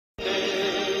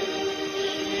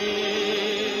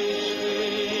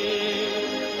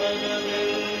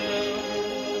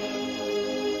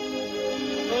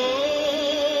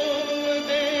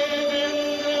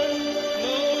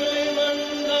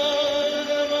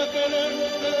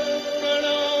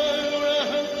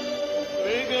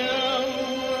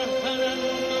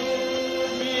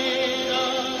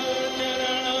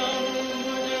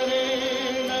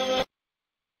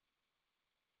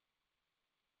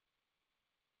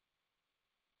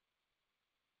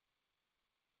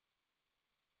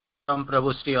परम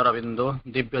प्रभु श्री अरविंदो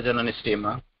दिव्य जननी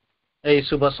श्रीमा यही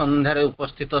शुभ संध्यार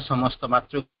उपस्थित समस्त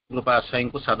मातृकृपाशयी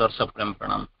को सादर्श प्रेम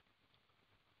प्रणाम।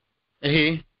 यही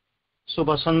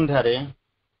शुभ संध्यार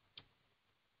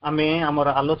आमे आमर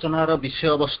आलोचनार विषय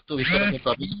वस्तु भीतर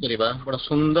प्रवेश करबा बड़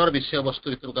सुंदर विषय वस्तु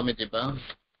भीतर आमे जिबा।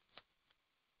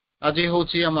 आज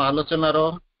होची आम आलोचनार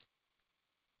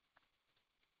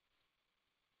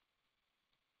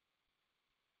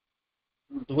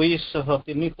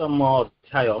 203तम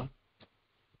अध्याय।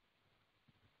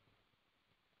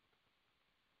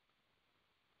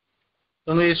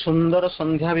 तेणु सुंदर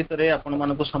संध्या भितर आपण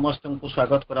मानक समस्त को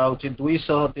स्वागत कराउची।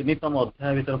 203तम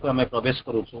अध्याय भितर को आमे प्रवेश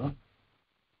करूछु।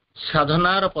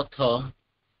 साधनार पथ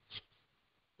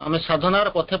आमे साधनार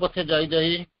पथे पथे जाई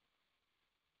जाई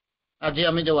आज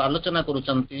आमे जो आलोचना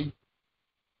करूचंती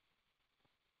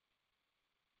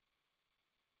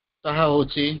ताहा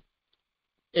होची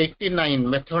 89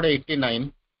 मेथड 89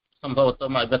 संभवतः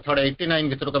मेथड 89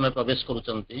 भीतर को आमे प्रवेश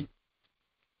करूचंती।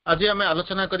 आज आमे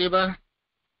आलोचना करिबा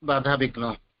बाधा विघ्न।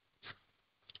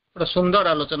 बड़ा सुंदर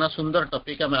आलोचना सुंदर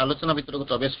टॉपिक आमे आलोचना भीतर को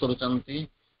प्रवेश करूचंती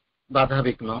बाधा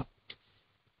विघ्न।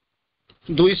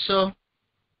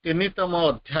 203तम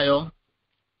अध्याय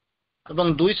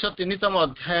एवं 203तम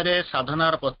अध्याय रे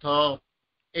साधनार पथ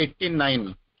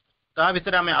 89 ता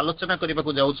भीतर आमे आलोचना करिबा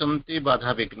को जाउचंती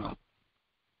बाधा विघ्न।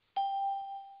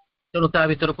 तेणु ता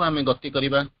भीतर को आमे गति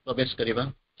करिबा प्रवेश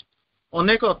करिबा।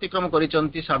 अनेक अतिक्रम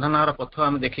करिचंती साधनार पथ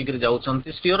आमे देखिक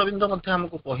जाउचंती। श्री अरविंद मध्य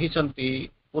हमको कहिचंती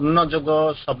पूर्ण जग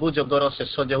सबु जगर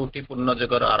शेष जोठी पूर्ण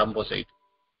जगर आरंभ सहित।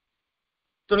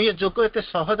 तेणु ये जोग एते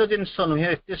सहज जिनस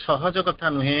नुहे एते सहज कथा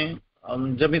नुहे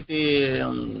जमिति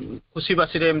खुशी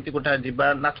बासी रे एमती गोटा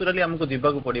जिबा नेचुरली हमको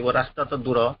जिबा को पड़िबो। रास्ता तो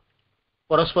दूर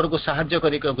परस्पर को सहाय्य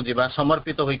करिक जिबा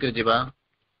समर्पित होइक जिबा।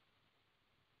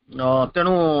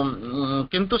 तेणु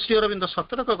किंतु श्री अरविंद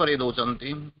सतर्क कर दौरान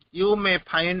you may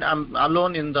find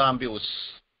alone in the एम्ब्यूस।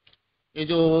 ये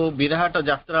जो विराट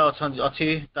यात्रा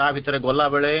अच्छी ता भितर गला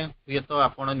बेले हुए तो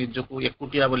आपण निजको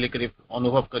एकुटिया बोलिक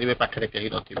अनुभव करेंगे पाखे कहीं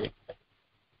नथिबे।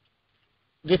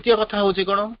 द्वितीय कथा हूँ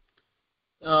कौन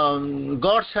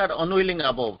गॉड्स आर अनविलिंग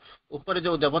अबव ऊपर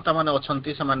जो देवता माने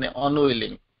अछंती से माने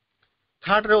अनविलिंग।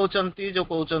 थर्ड रे होचंती जो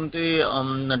कहउचंती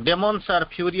Demons are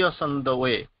furious on the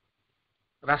way.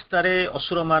 रास्तार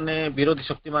असुर माने विरोधी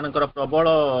शक्ति मानकर प्रबल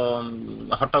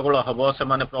हट्टगोल हम से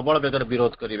माने प्रबल बेगर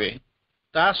विरोध करेंगे।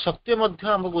 ता सत्य मध्य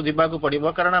हमको जीवाक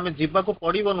पड़ो कारण आम जीवाक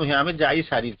पड़ो नुहे आम जा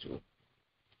सारीचु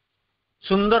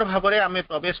सुंदर भाव में आम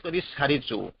प्रवेश कर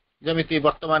सारीचु। जमी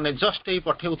बर्तमान जस्ट ही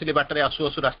पठेउली बाटर आसु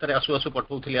आसु रास्तार आसु आसु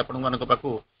पठौली आपण मान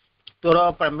पाखु तोर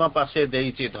प्रेम पासे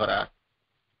देइछि धरा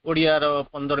ओडियार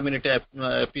 15 मिनिट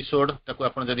एपिसोड ताकू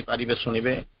आपण जदि पारिबे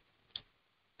सुनिबे।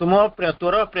 तुम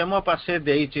तोर प्रेम पासे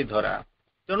देइछि धरा।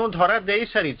 तेणु धरा दे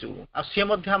सारीचु आ सी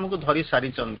आमको धरी सारी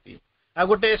आ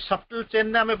गोटे सटल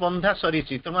चेन आम बंधा सरी।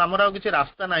 तेणु आमर किसी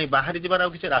रास्ता ना बाहरी जबार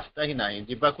किसी रास्ता ही ना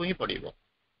जीवाक ही पड़ो।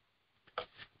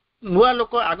 नुआ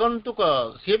लोक आगंतुक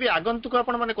सी भी आगंतुक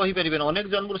आपण मैंने कहीपर अनेक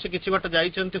जन्म से किसी बाट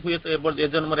जाइए हुए तो ए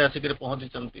जन्म आसिक पहुंची।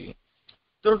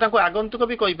 तेणु आगंतुक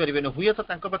भी कहीपर हुए तो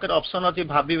पाखे ऑप्शन अच्छी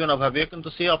भावे न भावे किंतु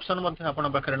से ऑप्शन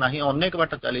पाखे ना अनेक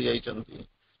बाट चली जाइए।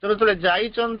 तेणु जो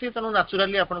जाइंट तेणु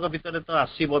नाचुराली आपण भितर तो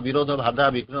आसव विरोध बाधा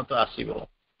विघ्न तो आसव।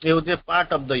 ये हूँ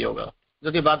पार्ट ऑफ द योग।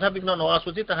 जदि बाधा विघ्न न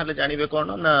आसूची ताहले जानवे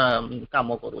कौन ना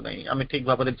काम करूना आम ठीक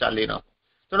भाव में चलीन।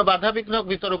 तेणु बाधा विघ्न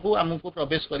भीतर को आमको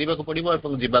प्रवेश करने को पड़ो और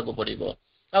जावाक पड़ो।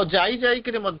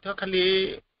 आ खाली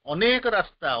अनेक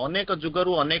रास्ता अनेक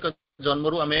जुगरू अनेक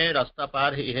जन्मरू आम रास्ता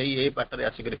पार यही बाटर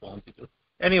आसिक पहुंचीचु।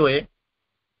 एनीवे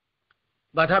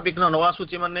बाधा विघ्न न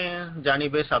आसूची माने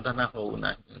जानवे साधना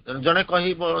होना। जड़े कह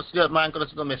माँ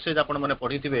सहित मेसेज आपण मैंने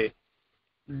पढ़ी थे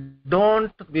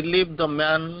डोंट बिलीव द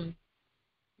मैन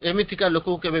एमितिका लोक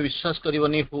के विश्वास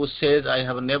करनी who says I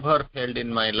have never failed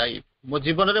in my life. मो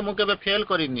जीवन में मुझे फेल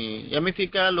करनी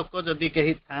एमितिका लोक जदि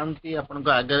कहीं थांती आपण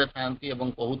आगे थांती एवं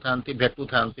कहू थांती भेटू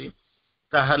थांती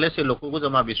ताहले से लोक को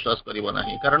जमा विश्वास करिवो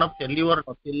नाही कारण failure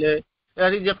नथिले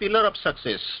that is a pillar of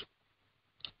success.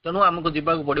 तेणु आमको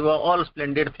जीवाक पड़ो। All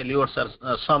splendid failures are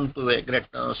some to a great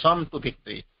some to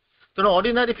victory. तेणु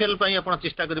ऑर्डिनरी फेल पाई आपण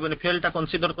चेष्टा करेंगे फेलटा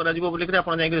कनसीडर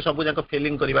कर सब जाक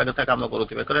फेलिंग करने कथा काम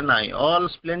करुवे कहे ना। ऑल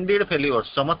स्प्लेंडेड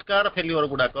फेल्युअर्स चमत्कार फेल्युअर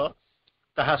गुड़ाक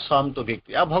ताहा सम टू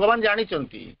विक्ट्री। आ भगवान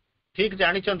जानिचंती ठीक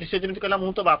जानिचंती से जमी कहला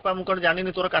मु तो बापा मुझे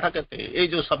जानी तोर काढ़ा केते ये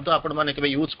जो शब्द आपण मैंने केबे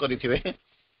यूज करेंगे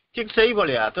ठीक से ही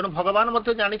भाया। तेणु भगवान मत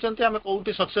जानिचंती आम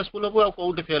कौटी सक्सेसफुल हबु आ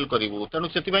कौटी फेल करूँ। तेणु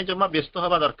से जमा व्यस्त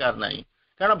हवा दरकार ना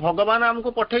कारण भगवान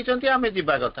आमको पठे आम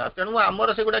जा कथा। तेणु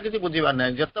आमर से गुड़ा किसी बुझार ना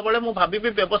जिते मुझे भावी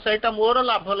व्यवसायटा मोर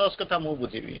लाभ लस कथा मुझे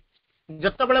बुझी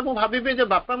जिते मुझे भावी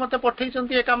बापा मत पठे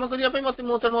ये कम करने मत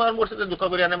तेणु मोर से दुख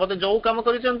करा ना मत जो कम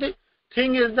कर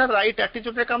थिंग इज द राइट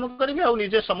आटिट्यूड रे काम करिबी आ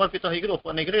निजे समर्पित होइकरी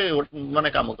ओपन होइकरी माने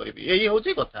काम करिबी एही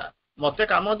होची कथा मते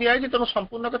काम दिया है तेणु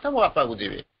संपूर्ण कथा मो बापा को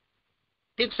जीवे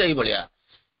ठीक सही भलिया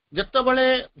ଯେତେବେଳେ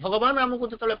ଭଗବାନ ଆମକୁ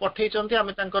ଯେତେବେଳେ ପଠେଇଛନ୍ତି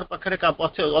ଆମେ ତାଙ୍କର ପାଖରେ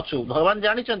ଅଛୁ ଭଗବାନ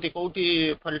ଜାଣିଛନ୍ତି କୋଉଠି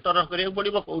ଫିଲ୍ଟର କରିବାକୁ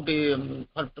ପଡିବ କୋଉଠି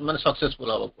ମାନେ ସକ୍ସେସଫୁଲ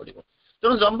ହବାକୁ ପଡିବ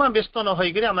ତେଣୁ ଜମା ବ୍ୟସ୍ତ ନ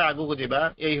ହୋଇକରି ଆମେ ଆଗକୁ ଯିବା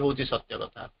ଏଇ ହଉଛି ସତ୍ୟ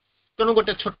କଥା ତେଣୁ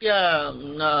ଗୋଟେ ଛୋଟିଆ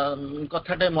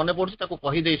କଥାଟେ ମନେ ପଡୁଛି ତାକୁ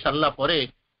କହିଦେଇ ସାରିଲା ପରେ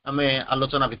ଆମେ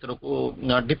ଆଲୋଚନା ଭିତରକୁ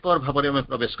ଡିପର ଭାବରେ ଆମେ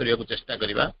ପ୍ରବେଶ କରିବାକୁ ଚେଷ୍ଟା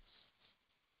କରିବା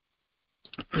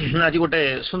ଆଜି ଗୋଟେ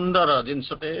ସୁନ୍ଦର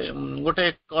ଜିନିଷଟେ ଗୋଟେ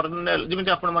କର୍ନେଲ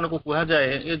ଯେମିତି ଆପଣ ମାନଙ୍କୁ କୁହାଯାଏ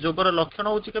ଏ ଯୋଗର ଲକ୍ଷଣ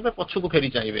ହଉଛି କେବେ ପଛକୁ ଫେରି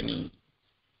ଚାହିଁବେନି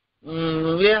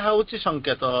ଏହା ହଉଛି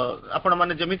ସଂକେତ ଆପଣ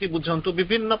ମାନେ ଯେମିତି ବୁଝନ୍ତୁ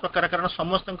ବିଭିନ୍ନ ପ୍ରକାର କାରଣ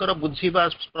ସମସ୍ତଙ୍କର ବୁଝିବା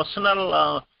ପର୍ସନାଲ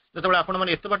ଯେତେବେଳେ ଆପଣ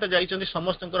ମାନେ ଏତେ ବାଟ ଯାଇଛନ୍ତି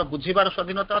ସମସ୍ତଙ୍କର ବୁଝିବାର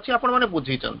ସ୍ୱାଧୀନତା ଅଛି ଆପଣ ମାନେ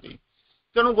ବୁଝିଛନ୍ତି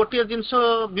ତେଣୁ ଗୋଟିଏ ଜିନିଷ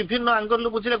ବିଭିନ୍ନ ଆଙ୍ଗଲରୁ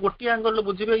ବୁଝିଲେ ଗୋଟିଏ ଆଙ୍ଗଲରୁ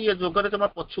ବୁଝିବେ ଇଏ ଯୋଗରେ ଜମା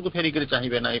ପଛକୁ ଫେରିକରି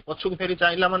ଚାହିଁବେ ନାହିଁ ପଛକୁ ଫେରି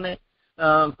ଚାହିଁଲା ମାନେ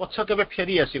ପଛ କେବେ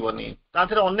ଫେରି ଆସିବନି ତା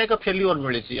ଦେହରେ ଅନେକ ଫେଲିଓର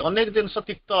ମିଳିଛି ଅନେକ ଜିନିଷ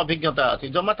ତିକ୍ତ ଅଭିଜ୍ଞତା ଅଛି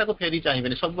ଜମା ତାକୁ ଫେରି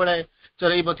ଚାହିଁବେନି ସବୁବେଳେ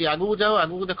ଚରେଇବତୀ ଆଗକୁ ଯାଅ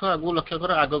ଆଗକୁ ଦେଖ ଆଗକୁ ଲକ୍ଷ୍ୟ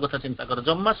କର ଆଗ କଥା ଚିନ୍ତା କର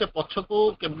ଜମା ସେ ପଛକୁ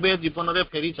କେବେ ଜୀବନରେ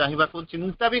ଫେରି ଚାହିଁବାକୁ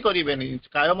ଚିନ୍ତା ବି କରିବେନି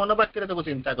କାୟ ମନ ବାକ୍ୟରେ ତାକୁ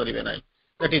ଚିନ୍ତା କରିବେ ନାହିଁ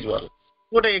ଦ୍ୟାଟ୍ ଇଜ ୱେଲ୍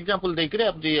ଗୋଟେ ଏକ୍ସାମ୍ପଲ ଦେଇକରି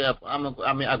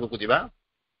ଆମେ ଆଗକୁ ଯିବା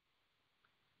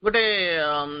ଗୋଟେ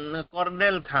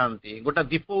କର୍ନେଲ ଥାଆନ୍ତି ଗୋଟେ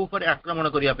ଦ୍ୱୀପ ଉପରେ ଆକ୍ରମଣ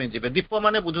କରିବା ପାଇଁ ଯିବେ ଦ୍ୱୀପ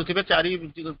ମାନେ ବୁଝୁଥିବେ ଚାରି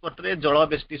ପଟରେ ଜଳ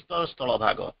ବେଷ୍ଟିତ ସ୍ଥଳ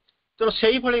ଭାଗ ତେଣୁ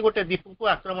ସେଇଭଳି ଗୋଟେ ଦ୍ୱୀପକୁ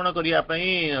ଆକ୍ରମଣ କରିବା ପାଇଁ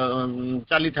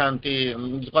ଚାଲିଥାନ୍ତି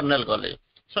କର୍ନେଲ ଗଲେ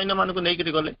ସୈନ୍ୟମାନଙ୍କୁ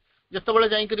ନେଇକରି ଗଲେ ଯେତେବେଳେ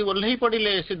ଯାଇକରି ଓହ୍ଲେଇ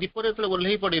ପଡିଲେ ସେ ଦ୍ୱୀପରେ ଯେତେବେଳେ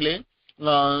ଓହ୍ଲେଇ ପଡିଲେ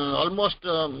ଅଲମୋଷ୍ଟ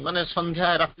ମାନେ ସନ୍ଧ୍ୟା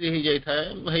ରାତ୍ରି ହେଇଯାଇଥାଏ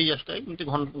ଏମିତି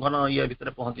ଘନ ଇଏ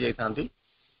ଭିତରେ ପହଞ୍ଚି ଯାଇଥାନ୍ତି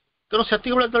ତେଣୁ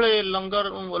ସେତିକିବେଳେ ଯେତେବେଳେ ଲଙ୍ଗର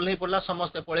ଓହ୍ଲେଇ ପଡିଲା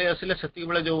ସମସ୍ତେ ପଳେଇ ଆସିଲେ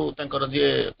ସେତିକିବେଳେ ଯୋଉ ତାଙ୍କର ଯିଏ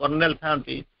କର୍ନେଲ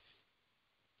ଥାଆନ୍ତି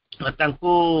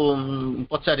ତାଙ୍କୁ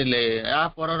ପଚାରିଲେ ଆ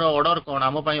ପରର ଅର୍ଡର କଣ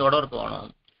ଆମ ପାଇଁ ଅର୍ଡର କଣ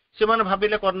ସେମାନେ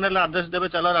ଭାବିଲେ କର୍ନେଲ ଆଦେଶ ଦେବେ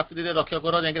ଚାଲ ରାତ୍ରିରେ ଲକ୍ଷ୍ୟ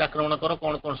କର ଯାଇକି ଆକ୍ରମଣ କର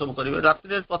କଣ କଣ ସବୁ କରିବେ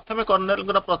ରାତିରେ ପ୍ରଥମେ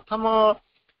କର୍ନେଲଙ୍କର ପ୍ରଥମ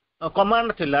କମାଣ୍ଡ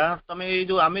ଥିଲା ତମେ ଏଇ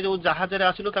ଯୋଉ ଆମେ ଯୋଉ ଜାହାଜରେ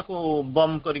ଆସିଲୁ ତାକୁ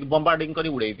ବମ୍ବାର୍ଡିଂ କରି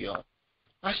ଉଡେଇ ଦିଅ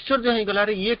ଆଶ୍ଚର୍ଯ୍ୟ ହେଇଗଲା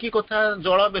ଆରେ ଇଏ କି କଥା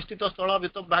ଜଳ ବେଷ୍ଟିତ ସ୍ଥଳ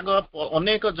ଭାଗ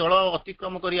ଅନେକ ଜଳ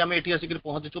ଅତିକ୍ରମ କରି ଆମେ ଏଠି ଆସିକି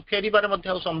ପହଞ୍ଚିଛୁ ଫେରିବାରେ ମଧ୍ୟ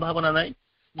ଆଉ ସମ୍ଭାବନା ନାହିଁ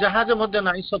ଜାହାଜ ମଧ୍ୟ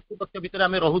ନାହିଁ ଶତ୍ରୁପକ୍ଷ ଭିତରେ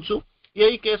ଆମେ ରହୁଛୁ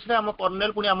ଏଇ କେସରେ ଆମ କର୍ନେଲ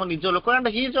ପୁଣି ଆମ ନିଜ ଲୋକ and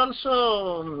he is also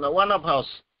one of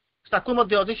ଅସ୍ ତାକୁ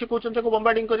ମଧ୍ୟ ଅଛି ସେ କହୁଛନ୍ତି ତାକୁ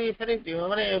ବମ୍ବାର୍ଡିଂ କରି ଫେରେଇ ଦିଅ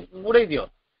ମାନେ ଉଡେଇ ଦିଅ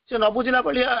ସେ ନ ବୁଝିଲା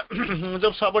ଭଳିଆ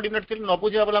ଯୋଉ ସବଅର୍ଡିନେଟ ଥିଲେ ନ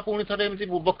ବୁଝିବା ଭଳିଆ ପୁଣି ଥରେ ଏମିତି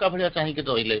ବୋକା ଭଳିଆ ଚାହିଁକି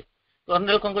ରହିଲେ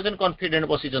କର୍ନେଲ କଣ କରୁଛନ୍ତି କନଫିଡେଣ୍ଟ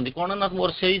ବସିଛନ୍ତି କଣ ନା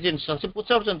ମୋର ସେଇ ଜିନିଷ ସେ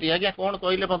ପଚାରୁଛନ୍ତି ଆଜ୍ଞା କଣ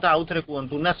କହିଲେ ମତେ ଆଉ ଥରେ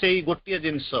କୁହନ୍ତୁ ନା ସେଇ ଗୋଟିଏ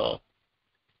ଜିନିଷ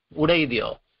ଉଡେଇ ଦିଅ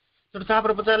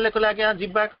ତାପରେ ପଚାରିଲେ କହିଲେ ଆଜ୍ଞା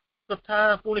ଯିବା କଥା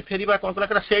ପୁଣି ଫେରିବା କଣ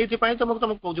କଲା ସେଇଥିପାଇଁ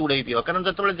ତମକୁ କହୁଛି ଉଡେଇ ଦିଅ କାରଣ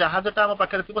ଯେତେବେଳେ ଜାହାଜଟା ଆମ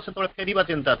ପାଖରେ ଥିବ ସେତେବେଳେ ଫେରିବା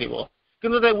ଚିନ୍ତା ଥିବ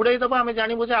କିନ୍ତୁ ଉଡେଇ ଦବ ଆମେ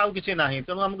ଜାଣିବୁ ଯେ ଆଉ କିଛି ନାହିଁ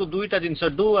ତେଣୁ ଆମକୁ ଦୁଇଟା ଜିନିଷ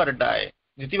ଡୁ ଅର ଡାଏ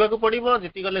ଜିତିବାକୁ ପଡିବ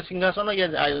ଜିତିଗଲେ ସିଂହାସନ ଇଏ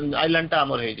ଆଇଲାଣ୍ଡ ଟା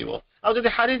ଆମର ହେଇଯିବ ଆଉ ଯଦି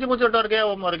ହାରିଯିବୁ ଯୋଉ ଡର ଗୟା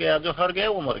ଓ ମର ଗୟା ଯୋଉ ହର ଗୟା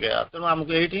ଓ ମର ଗୟା ତେଣୁ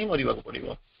ଆମକୁ ଏଇଠି ହିଁ ମରିବାକୁ ପଡିବ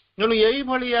ତେଣୁ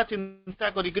ଏଇଭଳିଆ ଚିନ୍ତା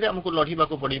କରିକିରି ଆମକୁ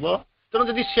ଲଢିବାକୁ ପଡିବ ତେଣୁ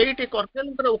ଯଦି ସେଇଠି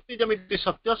କର୍ନେଲଙ୍କର ଉକ୍ତି ଯେମିତି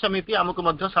ସତ୍ୟ ସେମିତି ଆମକୁ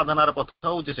ମଧ୍ୟ ସାଧନାର ପଥ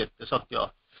ହଉଛି ସତ୍ୟ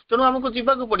ତେଣୁ ଆମକୁ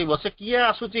ଯିବାକୁ ପଡିବ ସେ କିଏ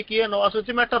ଆସୁଛି କିଏ ନ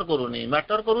ଆସୁଛି ମ୍ୟାଟର କରୁନି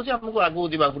ମ୍ୟାଟର କରୁଛି ଆମକୁ ଆଗକୁ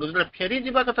ଯିବାକୁ ପଡୁଛି ଯେତେବେଳେ ଫେରି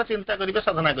ଯିବା କଥା ଚିନ୍ତା କରିବେ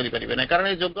ସାଧନା କରିପାରିବେ ନାହିଁ କାରଣ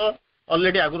ଏ ଯୋଗ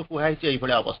ଅଲରେଡି ଆଗରୁ କୁହାହେଇଛି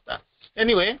ଏଇଭଳିଆ ଅବସ୍ଥା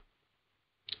ଏନିୱେ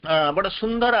ବଡ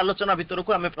ସୁନ୍ଦର ଆଲୋଚନା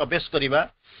ଭିତରକୁ ଆମେ ପ୍ରବେଶ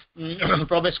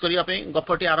କରିବା ପାଇଁ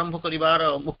ଗପଟି ଆରମ୍ଭ କରିବାର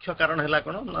ମୁଖ୍ୟ କାରଣ ହେଲା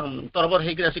କଣ ତରବର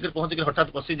ହେଇକି ଆସିକି ପହଞ୍ଚିକି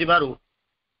ହଠାତ୍ ବସିଯିବାରୁ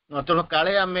ତେଣୁ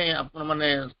କାଳେ ଆମେ ଆପଣ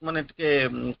ମାନେ ଟିକେ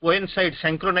କୋଇନସାଇଡ୍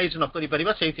ସାଇଙ୍କ୍ରୋନାଇଜ ନ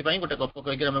କରିପାରିବା ସେଇଥିପାଇଁ ଗୋଟେ ଗପ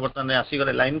କହିକି ଆମେ ବର୍ତ୍ତମାନ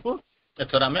ଆସିଗଲେ ଲାଇନକୁ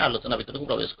ଏଥର ଆମେ ଆଲୋଚନା ଭିତରକୁ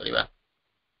ପ୍ରବେଶ କରିବା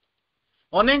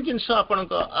ଅନେକ ଜିନିଷ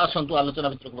ଆପଣଙ୍କ ଆସନ୍ତୁ ଆଲୋଚନା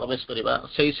ଭିତରକୁ ପ୍ରବେଶ କରିବା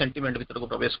ସେଇ ସେଣ୍ଟିମେଣ୍ଟ ଭିତରକୁ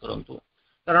ପ୍ରବେଶ କରନ୍ତୁ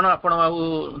କାରଣ ଆପଣ ଆଉ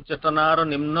ଚେତନାର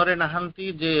ନିମ୍ନରେ ନାହାନ୍ତି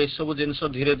ଯେ ଏସବୁ ଜିନିଷ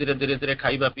ଧୀରେ ଧୀରେ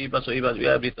ଖାଇବା ପିଇବା ଶୋଇବା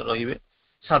ଭିତରେ ରହିବେ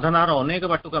ସାଧନାର ଅନେକ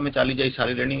ବାଟକୁ ଆମେ ଚାଲି ଯାଇ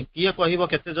ସାରିଲେଣି କିଏ କହିବ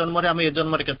କେତେ ଜନ୍ମରେ ଆମେ ଏ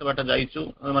ଜନ୍ମରେ କେତେ ବାଟ ଯାଇଛୁ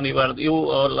ମାନେ you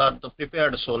all R the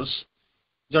prepared souls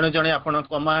ଜଣେ ଜଣେ ଆପଣ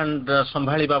କମାଣ୍ଡ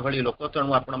ସମ୍ଭାଳିବା ଭଳି ଲୋକ ତେଣୁ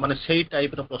ଆପଣ ମାନେ ସେଇ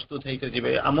ଟାଇପର ପ୍ରସ୍ତୁତ ହେଇକି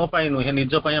ଯିବେ ଆମ ପାଇଁ ନୁହେଁ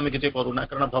ନିଜ ପାଇଁ ଆମେ କିଛି କରୁନା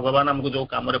କାରଣ ଭଗବାନ ଆମକୁ ଯୋଉ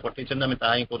କାମରେ ପଠେଇଛନ୍ତି ଆମେ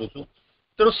ତାହା ହିଁ କରୁଛୁ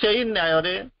ତେଣୁ ସେଇ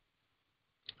ନ୍ୟାୟରେ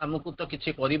ଆମକୁ ତ କିଛି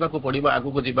କରିବାକୁ ପଡିବ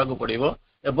ଆଗକୁ ଯିବାକୁ ପଡିବ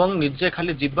ଏବଂ ନିଜେ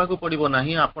ଖାଲି ଯିବାକୁ ପଡିବ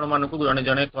ନାହିଁ ଆପଣମାନଙ୍କୁ ଜଣେ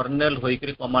ଜଣେ କର୍ନେଲ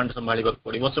ହୋଇକରି କମାଣ୍ଡ ସମ୍ଭାଳିବାକୁ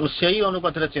ପଡିବ ତେଣୁ ସେଇ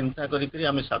ଅନୁପାତରେ ଚିନ୍ତା କରିକି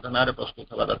ଆମେ ସାଧନାରେ ପ୍ରସ୍ତୁତ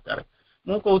ହେବା ଦରକାର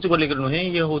ମୁଁ କହୁଛି ବୋଲିକି ନୁହେଁ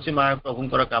ଇଏ ହଉଛି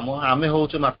ମହାପ୍ରଭୁଙ୍କର କାମ ଆମେ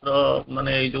ହଉଛୁ ମାତ୍ର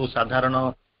ମାନେ ଏଇ ଯୋଉ ସାଧାରଣ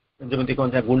ଯେମିତି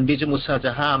କହନ୍ତି ଗୁଣ୍ଡିଚ ମୂଷା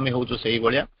ଯାହା ଆମେ ହଉଛୁ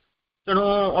ସେଇଭଳିଆ ତେଣୁ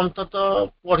ଅନ୍ତତଃ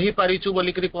ପଢି ପାରିଛୁ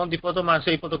ବୋଲିକିରି କଣ ଦୀପଦ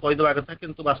ସେଇ ପଦ କହିଦେବା କଥା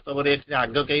କିନ୍ତୁ ବାସ୍ତବରେ ଏଠି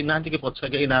ଆଗ କେହି ନାହାନ୍ତି କି ପଛ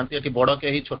କେହି ନାହାନ୍ତି ଏଠି ବଡ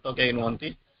କେହି ଛୋଟ କେହି ନୁହନ୍ତି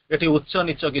ଏଠି ଉଚ୍ଚ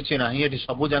ନିଚ କିଛି ନାହିଁ ଏଠି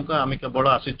ସବୁ ଯାକ ଆମେ କେବଳ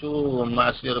ଆସିଛୁ ମା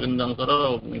ଶ୍ରୀ ଅରବିନ୍ଦଙ୍କର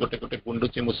ଗୋଟେ ଗୋଟେ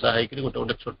ଗୁଣ୍ଡୁଚି ମୂଷା ହେଇକିରି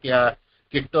ଗୋଟେ ଛୋଟିଆ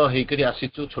କୀଟ ହେଇକରି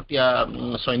ଆସିଛୁ, ଛୋଟିଆ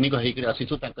ସୈନିକ ହେଇକରି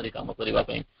ଆସିଛୁ ତାଙ୍କରି କାମ କରିବା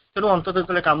ପାଇଁ। ତେଣୁ ଅନ୍ତତଃ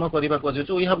ଯେତେବେଳେ କାମ କରିବାକୁ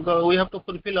ଆସିଛୁ we have to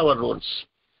fulfill our roles।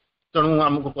 ତେଣୁ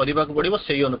ଆମକୁ କରିବାକୁ ପଡିବ,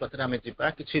 ସେଇ ଅନୁପାତରେ ଆମେ ଯିବା।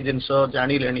 କିଛି ଜିନିଷ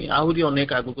ଜାଣିଲେଣି, ଆହୁରି ଅନେକ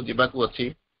ଆଗକୁ ଯିବାକୁ ଅଛି।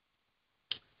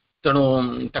 ତେଣୁ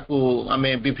ତାକୁ ଆମେ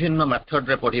ବିଭିନ୍ନ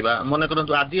ମେଥଡରେ ପଢିବା। ମନେ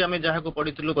କରନ୍ତୁ ଆଜି ଆମେ ଯାହାକୁ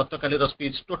ପଢିଥିଲୁ ଗତକାଲିର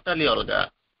ସ୍ପିଚ୍ ଟୋଟାଲି ଅଲଗା।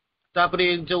 ତାପରେ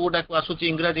ଯୋଉଗୁଡାକୁ ଆସୁଛି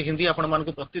ଇଂରାଜୀ ହିନ୍ଦୀ, ଆପଣ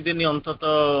ମାନଙ୍କୁ ପ୍ରତିଦିନ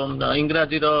ଅନ୍ତତଃ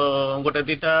ଇଂରାଜୀର ଗୋଟେ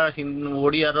ଦିଟା,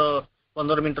 ଓଡିଆର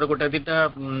 15 ମିନିଟର ଗୋଟେ ଦିଟା,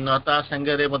 ତା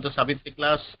ସାଙ୍ଗରେ ମଧ୍ୟ ସାବିତ୍ରୀ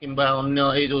କ୍ଲାସ କିମ୍ବା ଅନ୍ୟ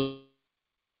ଏଇ ଯୋଉ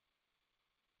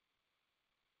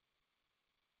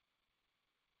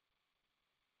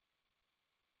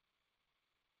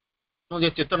ଯେ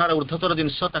ଚେତନାର ଉର୍ଦ୍ଧ୍ୱତର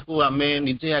ଜିନିଷ ତାକୁ ଆମେ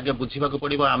ନିଜେ ଆଗେ ବୁଝିବାକୁ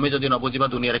ପଡିବ। ଆମେ ଯଦି ନ ବୁଝିବା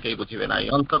ଦୁନିଆରେ କେହି ବୁଝିବେ ନାହିଁ।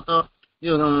 ଅନ୍ତତଃ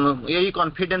ଏଇ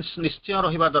କନଫିଡେନ୍ସ ନିଶ୍ଚୟ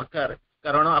ରହିବା ଦରକାର,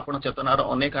 କାରଣ ଆପଣ ଚେତନାର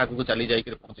ଅନେକ ଆଗକୁ ଚାଲି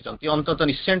ଯାଇକି ପହଞ୍ଚିଛନ୍ତି। ଅନ୍ତତଃ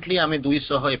ରିସେଣ୍ଟଲି ଆମେ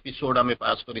 200 ଏପିସୋଡ ଆମେ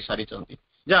ପାସ୍ କରି ସାରିଛନ୍ତି।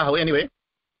 ଯାହା ହଉ ଏନିୱେ,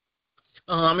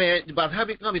 ଆମେ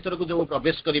ବାଧାବିଘ୍ନ ଭିତରକୁ ଯୋଉ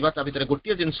ପ୍ରବେଶ କରିବା ତା ଭିତରେ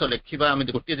ଗୋଟିଏ ଜିନିଷ ଲେଖିବା, ଆମେ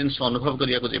ଗୋଟିଏ ଜିନିଷ ଅନୁଭବ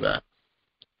କରିବାକୁ ଯିବା।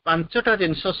 5ଟା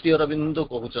ଜିନିଷ ଶ୍ରୀ ଅରବିନ୍ଦ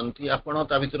କହୁଛନ୍ତି, ଆପଣ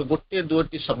ତା ଭିତରୁ ଗୋଟିଏ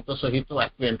ଦୁଇଟି ଶବ୍ଦ ସହିତ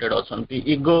ଆକ୍ୱେଣ୍ଟେଡ ଅଛନ୍ତି।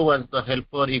 Ego was the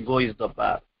helper, ego is the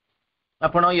path.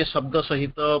 ଆପଣ ଏ ଶବ୍ଦ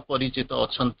ସହିତ ପରିଚିତ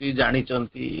ଅଛନ୍ତି,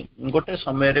 ଜାଣିଛନ୍ତି। ଗୋଟେ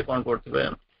ସମୟରେ କଣ କରୁଥିବେ,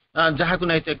 ଯାହାକୁ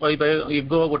ନାଇଁ କହିବେ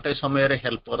ଇଗୋ ଗୋଟେ ସମୟରେ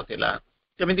ହେଲ୍ପର ଥିଲା।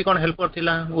 କେମିତି କଣ ହେଲ୍ପର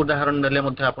ଥିଲା ଉଦାହରଣ ନେଲେ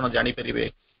ମଧ୍ୟ ଆପଣ ଜାଣିପାରିବେ।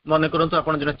 ମନେ କରନ୍ତୁ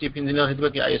ଆପଣ ଜଣେ ଚିଫ୍ ଇଞ୍ଜିନିୟର ହେଇଥିବେ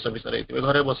କି ଆଇଏଏସ୍ ଅଫିସର ହେଇଥିବେ,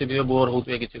 ଘରେ ବସିଥିବେ, ବୋର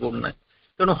ହଉଥିବେ, କିଛି କରୁନାହିଁ।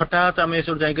 ତେଣୁ ହଠାତ୍ ଆମେ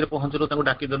ଏସବୁ ଯାଇକି ପହଞ୍ଚିଲୁ, ତାଙ୍କୁ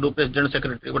ଡାକିଦେଲୁ, ପ୍ରେସିଡେଣ୍ଟ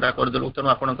ସେକ୍ରେଟାରୀ ଗୋଟା କରିଦେଲୁ। ତେଣୁ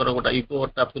ଆପଣଙ୍କର ଗୋଟେ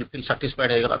ଇଗୋଟା ଫୁଲଫିଲ୍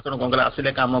ସାଟିସ୍ଫାଏଡ୍ ହେଇଗଲା। ତେଣୁ କଣ କଲେ,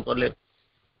 ଆସିଲେ, କାମ କଲେ।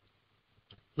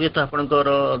 ହୁଏତ ଆପଣଙ୍କର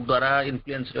ଦ୍ଵାରା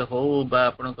ଇନଫ୍ଲୁଏନ୍ସରେ ହଉ ବା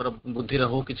ଆପଣଙ୍କର ବୁଦ୍ଧିରେ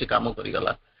ହଉ କିଛି କାମ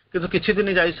କରିଗଲା। କିନ୍ତୁ କିଛି ଦିନ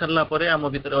ଯାଇ ସାରିଲା ପରେ ଆମ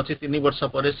ଭିତରେ ଅଛି 3 ବର୍ଷ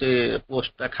ପରେ ସେ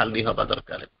ପୋଷ୍ଟଟା ଖାଲି ହବା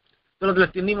ଦରକାର। ତେଣୁ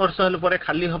ଯେତେବେଳେ 3 ବର୍ଷ ହେଲା ପରେ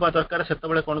ଖାଲି ହବା ଦରକାର,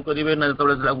 ସେତେବେଳେ କଣ କରିବେ ନା,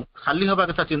 ଯେତେବେଳେ ଖାଲି ହବା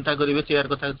କଥା ଚିନ୍ତା କରିବେ, ଚେୟାର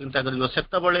କଥା ଚିନ୍ତା କରିବେ,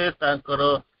 ସେତେବେଳେ ତାଙ୍କର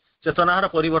ଚେତନାର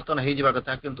ପରିବର୍ତ୍ତନ ହେଇଯିବା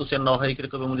କଥା। କିନ୍ତୁ ସେ ନ ହେଇକି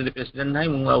କହିବେ ମୁଁ ଯଦି ପ୍ରେସିଡେଣ୍ଟ ନାହିଁ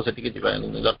ମୁଁ ଆଉ ସେଠିକି ଯିବା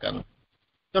ଦରକାର ନାହିଁ।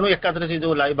 ତେଣୁ ଏକାଥରେ ସେ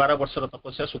ଯୋଉ 12 ବର୍ଷର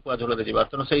ତପସ୍ୟା ଶୁଖୁଆ ଝୋଳରେ ଯିବା।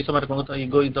 ତେଣୁ ସେଇ ସମୟରେ କଣ ହଉଥିଲା,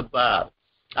 ଇଗୋ ଇଜ ଦ ପାଥ।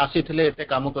 ଆସିଥିଲେ, ଏତେ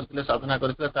କାମ କରିଥିଲେ, ସାଧନା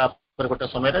କରିଥିଲେ, ତାପରେ ଗୋଟେ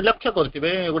ସମୟରେ ଲକ୍ଷ୍ୟ କରିଥିବେ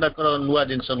ଏଗୁଡାକର ନୂଆ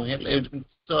ଜିନିଷ ନୁହେଁ, ଏ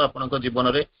ଜିନିଷ ଆପଣଙ୍କ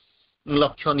ଜୀବନରେ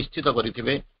ଲକ୍ଷ୍ୟ ନିଶ୍ଚିତ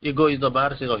କରିଥିବେ। ଇଗୋ ଇଜ ଦ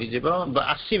ବାର, ସେ ରହିଯିବ,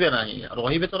 ଆସିବେ ନାହିଁ।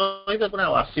 ରହିବେ ତ ରହିବେ, ପୁଣି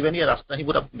ଆଉ ଆସିବେନି, ଏ ରାସ୍ତା ହିଁ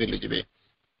ପୁରା ବୁଲିଯିବେ।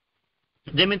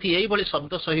 ଯେମିତି ଏଇଭଳି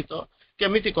ଶବ୍ଦ ସହିତ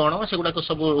କେମିତି କଣ ସେଗୁଡାକ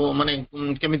ସବୁ ମାନେ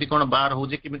କେମିତି କଣ ବାର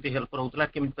ହଉଛି, କେମିତି ହେଲ୍ପର ହଉଥିଲା,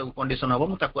 କେମିତି ତାକୁ କଣ୍ଡିସନ ହବ,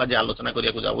 ମୁଁ ତାକୁ ଆଜି ଆଲୋଚନା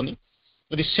କରିବାକୁ ଯାଉନି।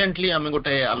 ରିସେଣ୍ଟଲି ଆମେ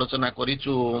ଗୋଟେ ଆଲୋଚନା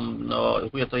କରିଛୁ,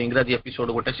 ହୁଏତ ଇଂରାଜୀ ଏପିସୋଡ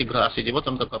ଗୋଟେ ଶୀଘ୍ର ଆସିଯିବ,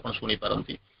 ତେଣୁ ତାକୁ ଆପଣ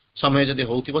ଶୁଣିପାରନ୍ତି। ସମୟ ଯଦି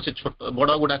ହଉଥିବ, ସେ ଛୋଟ ବଡ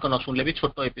ଗୁଡାକ ନ ଶୁଣିଲେ ବି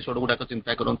ଛୋଟ ଏପିସୋଡ ଗୁଡାକ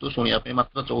ଚିନ୍ତା କରନ୍ତୁ ଶୁଣିବା ପାଇଁ,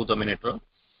 ମାତ୍ର 14 ମିନିଟର।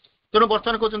 ତେଣୁ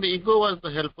ବର୍ତ୍ତମାନ କହୁଛନ୍ତି ego was the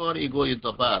helper, ego is the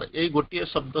ବାର। ଏଇ ଗୋଟିଏ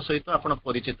ଶବ୍ଦ ସହିତ ଆପଣ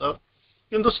ପରିଚିତ।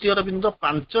 କିନ୍ତୁ ଶ୍ରୀ ଅରବିନ୍ଦ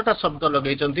 5ଟା ଶବ୍ଦ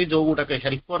ଲଗେଇଛନ୍ତି, ଯୋଉ ଗୁଡାକ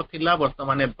ହେଲ୍ପର ଥିଲା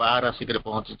ବର୍ତ୍ତମାନ ବାର ଆସିକରି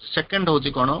ପହଞ୍ଚିଛି। ସେକେଣ୍ଡ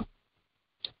ହଉଛି କଣ,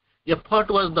 effort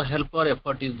was the helper,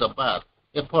 effort is the ବାର।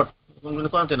 ଏଫର୍ଟ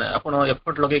କହନ୍ତି ନା, ଆପଣ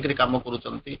ଏଫର୍ଟ ଲଗେଇକରି କାମ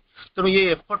କରୁଛନ୍ତି। ତେଣୁ ଇଏ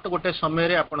ଏଫର୍ଟ ଗୋଟେ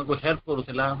ସମୟରେ ଆପଣଙ୍କୁ ହେଲ୍ପ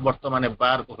କରୁଥିଲା, ବର୍ତ୍ତମାନ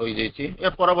ବାର ହୋଇଯାଇଛି। ଏ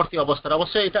ପରବର୍ତ୍ତୀ ଅବସ୍ଥାରେ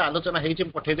ଅବଶ୍ୟ ଏଇଟା ଆଲୋଚନା ହେଇଛି,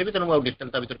 ମୁଁ ପଠେଇଦେବି, ତେଣୁ ମୁଁ ଆଉ ଡିଟେଲ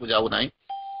ତା ଭିତରକୁ ଯାଉନାହିଁ।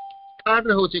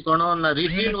 ଥାର୍ଡରେ ହଉଛି କଣ ନା,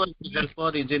 reason was the helper,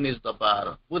 reason is the ବାର।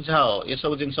 ବୁଝାଅ,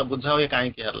 ଏସବୁ ଜିନିଷ ବୁଝାଅ, ଏ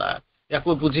କାହିଁକି ହେଲା, ୟାକୁ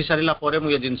ବୁଝି ସାରିଲା ପରେ ମୁଁ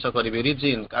ଏ ଜିନିଷ କରିବି।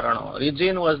 ରିଜିନ୍, କାରଣ।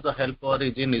 Reason was the helper,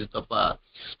 reason is the ବାର।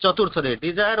 ଚତୁର୍ଥରେ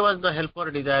desire was the helper,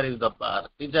 desire is the ବାର।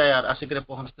 ଡିଜାୟାର ଆସିକରି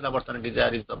ପହଞ୍ଚିଥିଲା, ବର୍ତ୍ତମାନ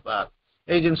ଡିଜାୟାର ଇଜ ଦ ବାର।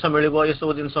 ଏଇ ଜିନିଷ ମିଳିବ,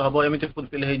 ଏସବୁ ଜିନିଷ ହବ, ଏମିତି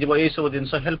ଫୁଲଫିଲ୍ ହେଇଯିବ, ଏଇ ସବୁ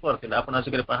ଜିନିଷ ହେଲ୍ପର ଥିଲା। ଆପଣ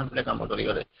ଆସିକରି ପାହାନ୍ତିରେ କାମ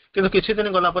କରିଗଲେ। କିନ୍ତୁ କିଛି ଦିନ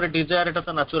ଗଲା ପରେ ଡିଜାୟାରଟା ତ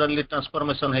ନ୍ୟାଚୁରାଲି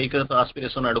ଟ୍ରାନ୍ସଫର୍ମେସନ ହେଇକି ତ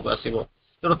ଆସ୍ପିରେସନ ଆଡକୁ ଆସିବ।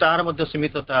 ତେଣୁ ତାର ମଧ୍ୟ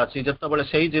ସୀମିତତା ଅଛି। ଯେତେବେଳେ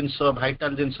ସେଇ ଜିନିଷ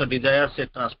ଭାଇଟାଲ ଜିନିଷ ଡିଜାୟାର, ସେ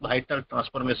ଭାଇଟାଲ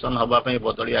ଟ୍ରାନ୍ସଫର୍ମେସନ ହବା ପାଇଁ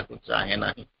ବଦଳିବାକୁ ଚାହେଁ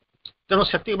ନାହିଁ। ତେଣୁ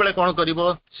ସେତିକିବେଳେ କଣ କରିବ,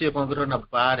 ସିଏ କଣ କରିବ ନା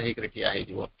ବାର ହେଇକରି ଠିଆ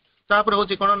ହେଇଯିବ। ତାପରେ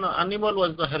ହଉଛି କଣ ନା, animal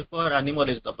was the helper, animal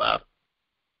is the ବାର।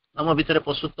 ଆମ ଭିତରେ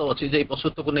ପଶୁତ୍ୱ ଅଛି, ଯେ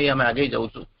ପଶୁତ୍ୱକୁ ନେଇ ଆମେ ଆଗେଇ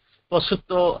ଯାଉଛୁ।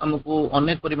 ପଶୁତ୍ୱ ଆମକୁ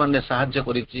ଅନେକ ପରିମାଣରେ ସାହାଯ୍ୟ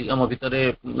କରିଛି, ଆମ ଭିତରେ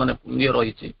ମାନେ ଇଏ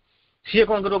ରହିଛି। ସିଏ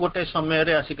କଣ କରିବ, ଗୋଟେ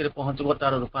ସମୟରେ ଆସିକରି ପହଞ୍ଚିବ,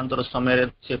 ତାର ରୂପାନ୍ତର ସମୟରେ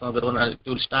ସିଏ କଣ କରିବ ନା,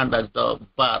 ଷ୍ଟାଣ୍ଡ ଆଜ ଦ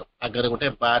ବାର, ଆଗରେ ଗୋଟେ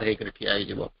ବାର ହେଇକରି ଠିଆ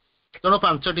ହେଇଯିବ। ତେଣୁ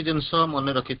 5ଟି ଜିନିଷ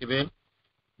ମନେ ରଖିଥିବେ।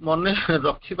 ମନେ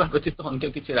ରଖିବା ବ୍ୟତୀତ ଅନ୍ୟ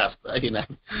କିଛି ରାସ୍ତା ହିଁ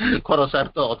ନାହିଁ। ଖର ସାର୍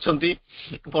ତ ଅଛନ୍ତି,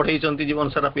 ପଢେଇଛନ୍ତି ଜୀବନ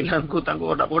ସାରା ପିଲାଙ୍କୁ। ତାଙ୍କୁ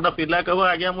ଗୋଟେ ପିଲା କହିବ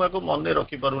ଆଜ୍ଞା ମୁଁ ଆକୁ ମନେ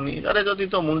ରଖିପାରୁନି। ଆରେ ଯଦି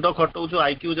ତ ମୁଣ୍ଡ ଖଟଉଛୁ,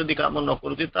 ଆଇକ୍ୟୁ ଯଦି କାମ ନ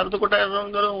କରୁଛି, ତାର ତ ଗୋଟେ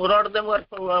ରଡ ଦେମ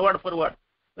ୱାର୍ଡ ଫର ୱାର୍ଡ,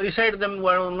 ରିସାଇଡ ଦେମ,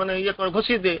 ମାନେ ଇଏ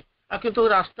ଘୋଷି ଦେ। ଆଉ କିନ୍ତୁ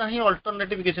ରାସ୍ତା ହିଁ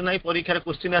ଅଲ୍ଟରନେଟିଭ କିଛି ନାହିଁ। ପରୀକ୍ଷାରେ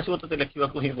କ୍ୱେଶ୍ଚିନ୍ ଆସିବ, ତତେ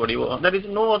ଲେଖିବାକୁ ହିଁ ପଡିବ। ଦ୍ୟାଟ ଇଜ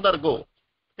ନୋ ଅଦର ଗୋ।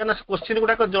 କାହିଁକିନା କ୍ୱେଶ୍ଚିନ୍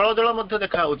ଗୁଡାକ ଜଳ ଜଳ ମଧ୍ୟ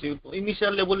ଦେଖା ହଉଛି।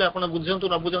 ଇନିସିଆଲ ଲେବୁଲରେ ଆପଣ ବୁଝନ୍ତୁ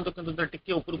ନ ବୁଝନ୍ତୁ, କିନ୍ତୁ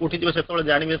ଟିକେ ଉପରକୁ ଉଠିଯିବେ, ସେତେବେଳେ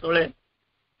ଜାଣିବେ। ଯେତେବେଳେ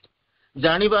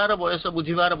ଜାଣିବାର ବୟସ,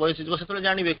 ବୁଝିବାର ବୟସ ଯିବ, ସେତେବେଳେ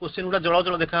ଜାଣିବେ କ୍ୱେଶ୍ଚିନ୍ ଗୁଡା ଜଳ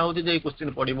ଜଳ ଦେଖା ହଉଛି, ଯେ ଏଇ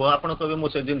କ୍ୱେଶ୍ଚିନ୍ ପଡିବ। ଆପଣ କହିବେ ମୁଁ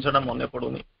ସେ ଜିନିଷଟା ମନେ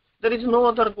ପଡୁନି। देयर इज नो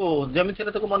अदर गो जमी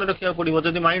मन रखा पड़ो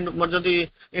जब माइंड जब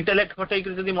इंटेलेक्ट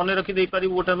खटे मन रखिदे पार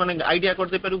गोटे मैंने आइडिया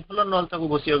करदे पार भल ना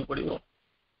घोषिया पड़ो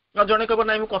जड़े कह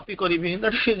ना कॉपी करी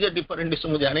that is a different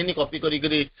issue मुझे जानी कॉपी करी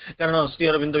कारण श्री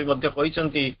अरविंद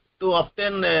भी to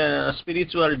obtain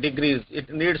spiritual degrees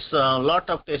it needs lot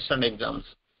of test and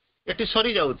exams eighty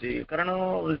सरी जाउची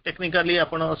कारण टेक्निकली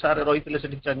आपण सार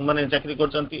रही माने चाकरी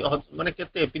कर माने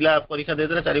केते पिला परीक्षा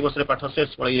देदेले 4 वर्ष पाठ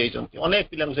शेष पळै जाइछन्ती अनेक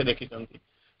पिला से देखिछन्ती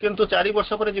किंतु 4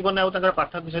 वर्ष पर जीवन आउ ताकर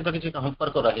पाठ सहित किसी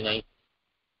संपर्क रही नाही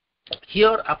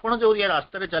हियर आपण जो या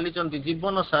रास्ता चली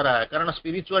जीवन सारा कारण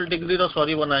स्पिरिचुअल डिग्री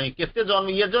सरीब ना केते जन्म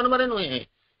ये जन्म नुहे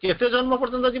केते जन्म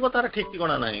पर्यंत जीव तार ठीक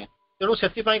ठिकाना ना तेणु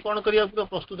से कौन करा पड़ो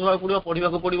प्रस्तुत होगा पड़ो पढ़ा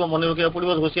पड़ो मन रखा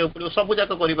पड़ो घोषिया पड़ो सब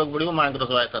जाक करने पड़ो माँ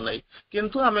सहायता नहीं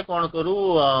किंतु आम कौन करूँ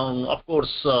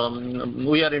of course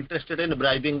we are interested in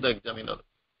bribing the examiner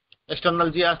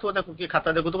external जी आसो किए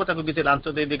खाता देखुव किसी लांच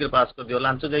दे पास कर दियो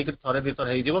लांच जाकर थे दी थर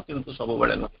हो सब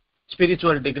बेले नुहे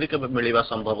स्पिरिचुअल डिग्री के मिलवा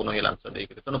संभव नुहे लांच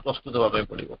देकर तेणु प्रस्तुत होगा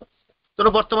पड़ो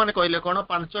तेणु बर्तमान कहले कौन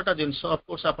 5टा जिनस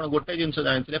ऑफकोर्स आप गोटे जिनस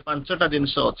जानते 5टा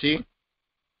जिनस अच्छी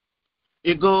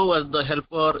ego was the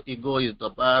helper ego is the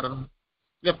bar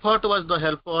effort was the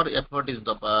helper effort is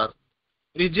the bar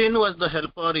reason was the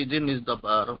helper reason is the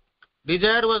bar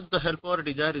desire was the helper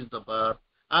desire is the bar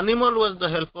animal was the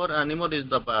helper animal is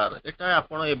the bar एटा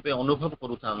आपण एबे अनुभव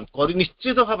करूथान करी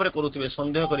निश्चित भाव में करूथिबे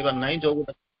संदेह करिबा नाही जो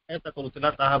गोटा करूथिला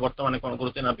ताहा वर्तमान कोन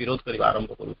करूथे ना विरोध करिबा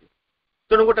आरंभ करूथि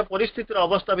तेणु गोटे परिस्थितिर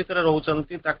अवस्था भितर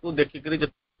रहउचंती ताकू देखिकरी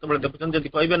जतबे देखुचन जदि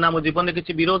कहबे ना मो जीवन में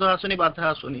किछि विरोध आसुनी बाधा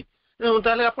आसुनी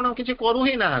ताले आपण किछि करू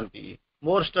ही नाहंती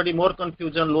more study more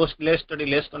confusion less study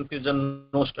less confusion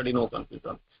no study no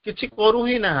confusion किछि करू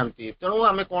ही नाहंती तेणु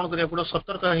आमे कोन करिया पड़ो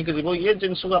सतर्क होइके जीवो ये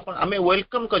जिंस को आपण आमे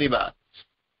वेलकम करिबा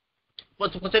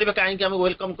पचारिबा काहे कि आमे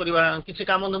वेलकम करिबा किछि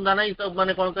काम धंदा नाही तो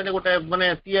माने कोन कहले गोटे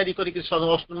माने तयारी करी कि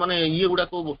माने ये गुडा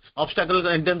को ऑब्स्टैकल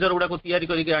डेंजर गुडा को तयारी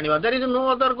करी के आनिबा देयर इज नो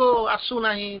अदर को आसु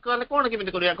नाही कहले कोन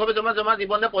केमिति करिया कबे जमा जमा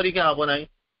जीवन में परीक्षा हबो नाही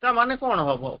ता माने कौन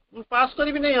हम पास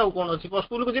करी नहीं आउ कौन अच्छी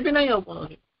स्कूल को जी नहीं आउ कौन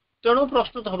अच्छी तेणु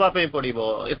प्रस्तुत हाँपाई पड़ो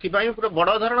एपाई पूरा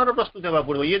बड़ धरण प्रस्तुत होगा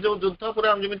पड़ो ये जो युद्ध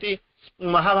पूरा जमी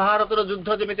महाभारत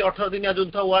युद्ध जमी 18 दिनिया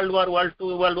युद्ध world war world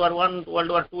 2 world war 1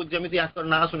 world war 2 जमी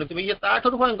ना शुणी ये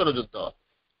ताठू भयंकर युद्ध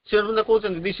से कहते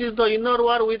this is the inner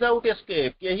war without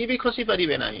escape कहीं भी खसी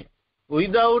पारे ना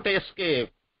without escape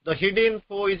the hidden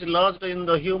four is lodged in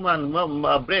the human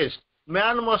breast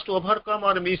man must overcome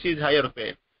और मिस इज हायर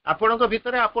पे आपण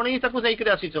भितर आपण ही जाकर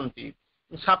आसी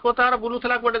साप तार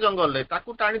बुलूला गोटे जंगल में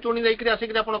टाणी टुणी जाकर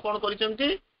आसिक कौन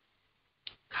कर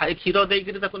खाई क्षीर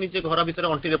देकर निजे घर भितर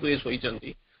अंटी पूरी शोई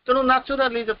तेणु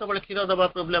नाचुराली जो क्षीर दबा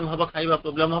प्रोब्लेम हम खाଇବା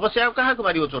प्रोब्लेम हम से क्या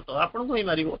मार छोट आपन को ही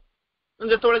मार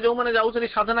जो जो मैंने जाऊँ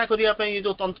साधना करने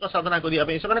जो तंत्र साधना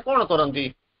करने से कौन करती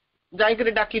जाकर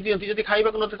डाकी दिखती जब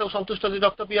खाइबा ना संतुष्ट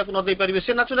रक्त पीवा न दे पारे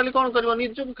से नाचुराली कौन कर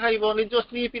निजक खाइब निज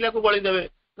स्त्री पिला को बलि देवे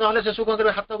ना से कौन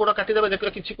करेंगे हाथ गोड़ काटिदेवे देख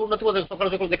किसी कौन सकाल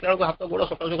सकाल देखा हाथ गोड़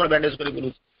सकाल सकाल बैंडेज कर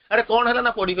बुलू अरे कौन है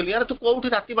ना पड़गली अरे तू कौटी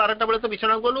रात 12टा बेले तो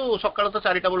बिछना गलु सकाल तो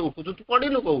 4टा बेले उठुचु तू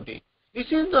पड़िलु कौटी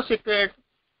दिस इज द सिक्रेट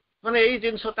माने यही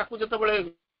जिनस जो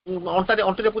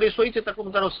अंटी पूरी शोचे तार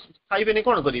खाइबे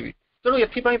कौन करी तेणु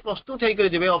एपाई प्रस्तुत होकर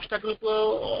जी ऑब्स्टैकल को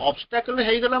ऑब्स्टैकल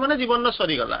होगला माने जीवन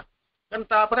सरीगला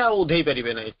कारण उधे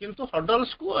पारे ना किंतु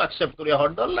हर्डल्स को एक्सेप्ट करिया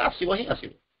हर्डल आसो ही आसो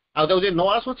आगे न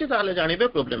आसूसी जानवे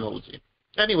प्रोब्लेम होची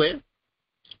एनीवे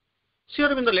श्री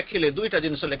अरविंद लिखिले 2टा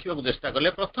जिनस लिखा चेष्टा कले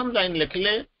प्रथम लाइन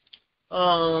लिखिले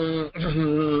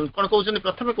कौन कहते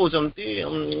प्रथम कहते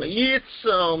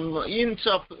inch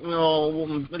of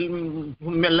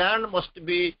land must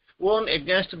be own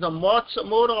against the much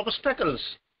more obstacles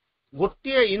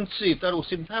गोटे इंची तार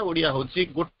सीधा ओडिया होची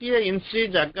गोटे इंची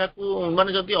जगह को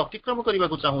माने जदि अतिक्रम करने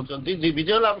को चाहते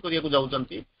विजय लाभ करने को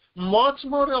जाऊँगी मच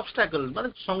मोर ऑब्स्टैकल माने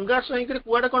संघर्ष होकर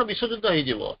कुआडे कौन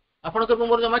विश्वयुद्ध हो आपण कह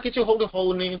मोर जमा किसी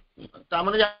होनी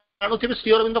ताने जानूे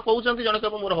श्री अरविंद कहते जन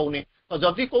कह मोर होनी तो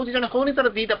जदि कौन जन होनी तार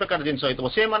 2टा प्रकार जिन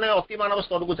से मैंने अति मानव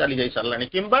स्तर को चली जा सारे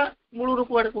कि मूलर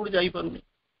कुआडे कौटी जापारूनी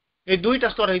ये 2टा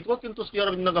स्तर हो किंतु श्री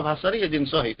अरविंद भाषा ये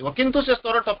जिनस हो किंतु से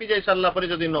स्तर टपी जा सारापर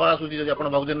जब न आसूसी आप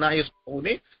भावुँ ना ये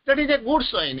होनी that is a good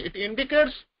sign it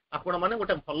indicates आपण मैंने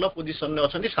गोटे भल पोजिशन में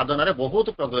अच्छा साधन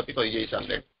बहुत प्रगति कर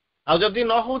सारे आदि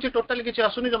न हो टोटाली किसी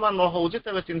आसुनी जमा न हो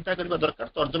चिंता करने दरकार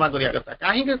तर्जमा करने कथा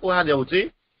कहीं कहुच्छे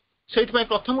से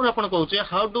प्रथम आप कहे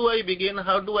how do I begin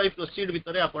how do I proceed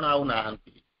भितर आपण आउ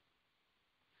नाहांती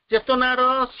चेतनार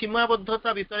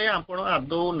सीमाबद्धता भितर आपण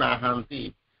आदौ नाहांती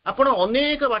आपण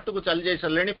अनेक बाट को चली जाई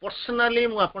सारे पर्सनाली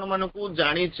मुझे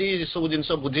जानी सब जिन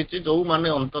बुझी जो मैंने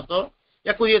अंतत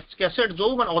या ये कैसेट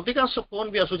जो मैंने अधिकांश फोन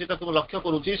भी आसूसी लक्ष्य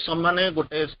करुच्ची से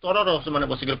गोटे स्तर से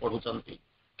बसिक पढ़ुंट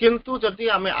किंतु जदि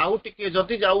आम आउ टे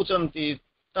जदि जाऊँच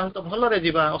ତାହେଲେ ତ ଭଲରେ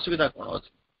ଯିବା, ଅସୁବିଧା କଣ ଅଛି?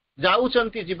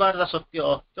 ଯାଉଛନ୍ତି ଯିବାଟା ସତ୍ୟ,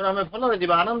 ତେଣୁ ଆମେ ଭଲରେ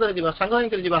ଯିବା, ଆନନ୍ଦରେ ଯିବା, ସାଙ୍ଗ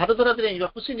ହେଇକରି ଯିବା, ହାତ ଧରାଧରି ଯିବା,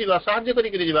 ଖୁସି ଯିବା, ସାହାଯ୍ୟ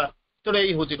କରିକିରି ଯିବା। ତେଣୁ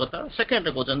ଏଇ ହଉଛି କଥା।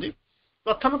 ସେକେଣ୍ଡରେ କହୁଛନ୍ତି,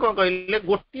 ପ୍ରଥମେ କଣ କହିଲେ,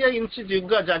 ଗୋଟିଏ ଇଞ୍ଚ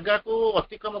ଜାଗାକୁ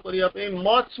ଅତିକ୍ରମ କରିବା ପାଇଁ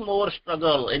ମଚ୍ ମୋର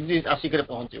ଷ୍ଟ୍ରଗଲ ଆସିକରି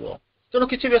ପହଞ୍ଚିବ। ତେଣୁ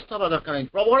କିଛି ବ୍ୟସ୍ତ ହେବା ଦରକାର ନାହିଁ।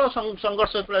 ପ୍ରବଳ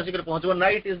ସଂଘର୍ଷ ଯେତେବେଳେ ଆସିକରି ପହଞ୍ଚିବ,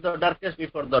 night is the Darkest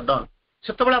before the Don,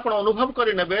 ସେତେବେଳେ ଆପଣ ଅନୁଭବ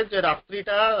କରିନେବେ ଯେ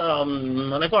ରାତ୍ରିଟା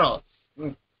ମାନେ କଣ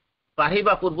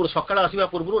ପାହିବା ପୂର୍ବରୁ, ସକାଳ ଆସିବା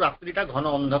ପୂର୍ବରୁ ରାତ୍ରିଟା ଘନ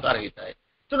ଅନ୍ଧକାର ହେଇଥାଏ।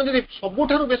 ତେଣୁ ଯଦି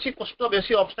ସବୁଠାରୁ ବେଶୀ କଷ୍ଟ,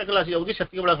 ବେଶୀ ଅବଷ୍ଟାକଲ ଆସିଯାଉଛି,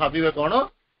 ସେତିକିବେଳେ ଭାବିବେ କଣ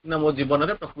ନା ମୋ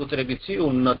ଜୀବନରେ ପ୍ରକୃତିରେ କିଛି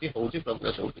ଉନ୍ନତି ହଉଛି,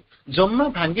 ପ୍ରୋଗ୍ରେସ ହଉଛି। ଜମା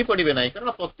ଭାଙ୍ଗି ପଡିବେ ନାହିଁ, କାରଣ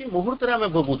ପ୍ରତି ମୁହୂର୍ତ୍ତରେ ଆମେ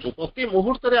ଭୋଗୁଛୁ। ପ୍ରତି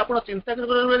ମୁହୂର୍ତ୍ତରେ ଆପଣ ଚିନ୍ତା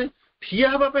କରିପାରିବେନି, ଠିଆ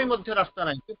ହେବା ପାଇଁ ମଧ୍ୟ ରାସ୍ତା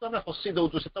ନାହିଁ, କିନ୍ତୁ ଆମେ ହସି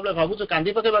ଦଉଛୁ। ସେତେବେଳେ ଭାବୁଛୁ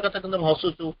କାନ୍ଦି ପକେଇବା କଥା, କିନ୍ତୁ ଆମେ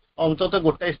ହସୁଛୁ। ଅନ୍ତତଃ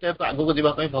ଗୋଟାଏ ଷ୍ଟେପ ଆଗକୁ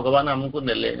ଯିବା ପାଇଁ ଭଗବାନ ଆମକୁ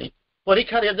ନେଲେଣି।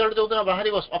 ପରୀକ୍ଷା ରେଜଲ୍ଟ ଯୋଉଦିନ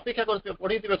ବାହାରିବ, ଅପେକ୍ଷା କରିଥିବେ,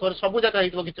 ପଢିଥିବେ, ଘରେ ସବୁ ଜାଗା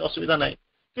ହେଇଥିବ, କିଛି ଅସୁବିଧା ନାହିଁ।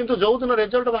 କିନ୍ତୁ ଯୋଉଦିନ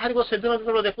ରେଜଲ୍ଟ ବାହାରିବ, ସେଦିନ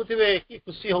ଯେତେବେଳେ ଦେଖୁଥିବେ କି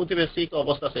ଖୁସି ହଉଥିବେ, ଠିକ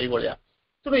ଅବସ୍ଥା ସେଇଭଳିଆ।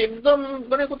 ତେଣୁ ଏକଦମ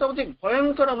ମାନେ କଥା ହଉଛି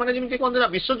ଭୟଙ୍କର, ମାନେ ଯେମିତି କହନ୍ତି ନା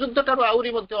ବିଶ୍ୱଯୁଦ୍ଧ ଠାରୁ ଆହୁରି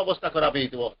ମଧ୍ୟ ଅବସ୍ଥା ଖରାପ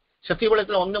ହେଇଥିବ। ସେତିକିବେଳେ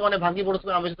ଯେତେବେଳେ ଅନ୍ୟମାନେ ଭାଙ୍ଗି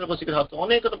ପଡୁଥିବେ, ଆମେ ସେତେବେଳେ ବସିକରି ହସୁଛୁ।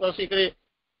 ଅନେକ ବସିକରି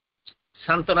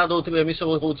ସାନ୍ତ୍ୱନା ଦଉଥିବେ, ଏମିତି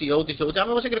ସବୁ ହଉଛି, ହଉଛି, ହଉଛି,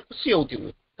 ଆମେ ବସିକରି ଖୁସି ହଉଥିବୁ।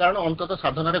 କାରଣ ଅନ୍ତତଃ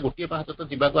ସାଧନାରେ ଗୋଟିଏ ପାହାଚ ତ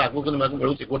ଯିବାକୁ, ଆଗକୁ ନେବାକୁ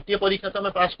ମିଳୁଛି। ଗୋଟିଏ ପରୀକ୍ଷା ତ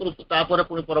ଆମେ ପାସ୍ କରୁଛୁ, ତାପରେ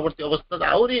ପୁଣି ପରବର୍ତ୍ତୀ ଅବସ୍ଥା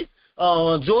ଆହୁରି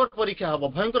ଜୋର ପରୀକ୍ଷା ହବ,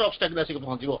 ଭୟଙ୍କର ଅବଷ୍ଟାକଲ ଆସିକି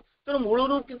ପହଞ୍ଚିବ। ତେଣୁ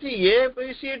ମୂଳରୁ କିଛି ଏ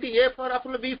ସିଟ୍, ଏ ଫର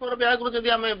ଆପଲ, ବି ଫର ବ୍ୟାଗରୁ ଯଦି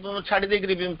ଆମେ ଛାଡି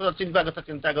ଦେଇକରି ଚିନ୍ତା କଥା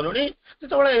ଚିନ୍ତା କଲୁଣି,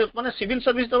 ଯେତେବେଳେ ମାନେ ସିଭିଲ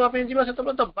ସର୍ଭିସ ଦେବା ପାଇଁ ଯିବା,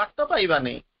 ସେତେବେଳେ ତ ବାଟ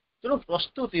ପାଇବାନି। ତେଣୁ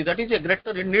ପ୍ରସ୍ତୁତି, that is a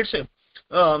greater, eat needs A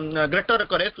greater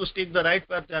courage two stick the right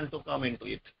path and two com into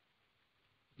ଇଟ୍।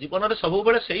 ଜୀବନରେ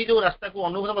ସବୁବେଳେ ସେଇ ଯୋଉ ରାସ୍ତାକୁ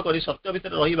ଅନୁଭବ କରି ସତ୍ୟ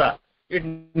ଭିତରେ ରହିବା, ଇଟ୍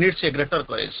ନିଡ୍ସ ଏ ଗ୍ରେଟର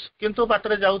କରେଜ। କିନ୍ତୁ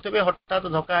ବାଟରେ ଯାଉଥିବେ, ହଠାତ୍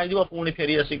ଧକ୍କା ହେଇଯିବ, ପୁଣି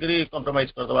ଫେରି ଆସିକରି କମ୍ପ୍ରମାଇଜ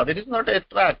କରିଦେବା, ଦିଟ୍ ଇଜ ନଟ୍ ଏ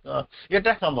ଟ୍ରାକ୍।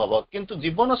 ଏଟା ସମ୍ଭବ, କିନ୍ତୁ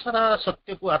ଜୀବନ ସାରା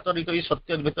ସତ୍ୟକୁ ଆତରି କରି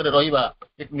ସତ୍ୟ ଭିତରେ ରହିବା,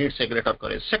 ଇଟ୍ ନିଡ୍ସ ଏ ଗ୍ରେଟର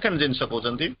କରେଜ। ସେକେଣ୍ଡ ଜିନିଷ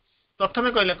କହୁଛନ୍ତି, ପ୍ରଥମେ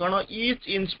କହିଲେ କଣ, ଇଚ୍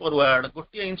ଇଞ୍ଚ ଫରୱାର୍ଡ,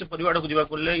 ଗୋଟିଏ ଇଞ୍ଚ ପରିବାରକୁ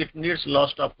ଯିବାକୁ ହେଲେ ଇଟ୍ ନିଡ୍ସ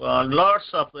ଲଟ୍ସ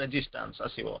ଅଫ୍ ରେଜିଷ୍ଟାନ୍ସ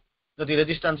ଆସିବ। ଯଦି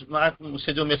ରେଜିଷ୍ଟାନ୍ସ ମା ସେ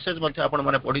ଯୋଉ ମେସେଜ ମଧ୍ୟ ଆପଣ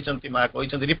ମାନେ ପଢିଛନ୍ତି, ମା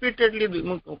କହିଛନ୍ତି ରିପିଟେଡଲି,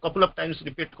 ମୁଁ କପଲ ଅଫ ଟାଇମ୍ସ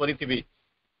ରିପିଟ କରିଥିବି।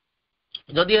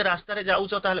 ଯଦି ଏ ରାସ୍ତାରେ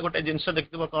ଯାଉଛ, ତାହେଲେ ଗୋଟେ ଜିନିଷ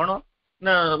ଦେଖିଥିବ କଣ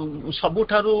ନା,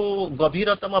 ସବୁଠାରୁ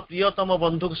ଗଭୀରତମ ପ୍ରିୟତମ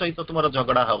ବନ୍ଧୁ ସହିତ ତୁମର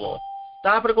ଝଗଡା ହବ।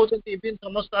 ତାପରେ କହୁଛନ୍ତି ଇଭିନ୍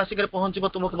ସମସ୍ତ ଆସିକରି ପହଞ୍ଚିବ,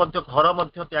 ତୁମକୁ ମଧ୍ୟ ଘର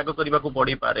ମଧ୍ୟ ତ୍ୟାଗ କରିବାକୁ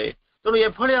ପଡିପାରେ। ତେଣୁ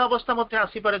ଏଭଳିଆ ଅବସ୍ଥା ମଧ୍ୟ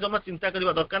ଆସିପାରେ। ଜମା ଚିନ୍ତା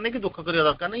କରିବା ଦରକାର ନାହିଁ, କି ଦୁଃଖ କରିବା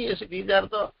ଦରକାର ନାହିଁ। ଯାହାର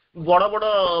ତ ବଡ ବଡ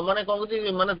ମାନେ କଣ କହୁଛି,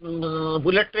 ମାନେ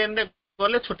ବୁଲେଟ ଟ୍ରେନରେ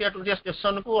ଗଲେ ଛୋଟିଆ ଛୋଟିଆ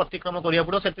ଷ୍ଟେସନକୁ ଅତିକ୍ରମ କରିବାକୁ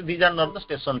ପଡିବ। ସେଠି ଦି ଜାର ନର୍ଦ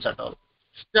ଷ୍ଟେସନ ଚାଟଲ।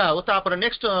 ଆଉ ତାପରେ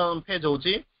ନେକ୍ସଟ ଫେଜ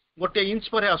ହଉଛି, ଗୋଟେ ଇଞ୍ଚ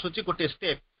ପରେ ଆସୁଛି ଗୋଟେ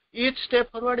step. Each step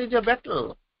forward is a battle.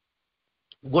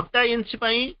 ଗୋଟାଏ ଇଞ୍ଚ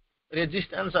ପାଇଁ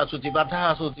ରେଜିଷ୍ଟାନ୍ସ ଆସୁଛି, ବାଧା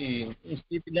ଆସୁଛି।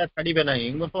 ସ୍ତ୍ରୀ ପିଲା ଛାଡିବେ ନାହିଁ,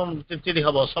 ଚିଡଚିଡି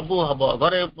ହବ, ସବୁ ହବ,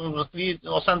 ଘରେ ସ୍ତ୍ରୀ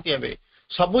ଅଶାନ୍ତି ହେବେ,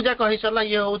 ସବୁ ଯାକ ହେଇସାରିଲା।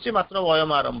 ଇଏ ହଉଛି ମାତ୍ର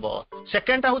ବୟମ ଆରମ୍ଭ।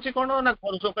 ସେକେଣ୍ଡଟା ହଉଛି କଣ ନା,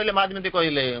 କହିଲେ ମା ଯେମିତି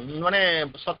କହିଲେ, ମାନେ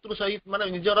ଶତ୍ରୁ ସହିତ, ମାନେ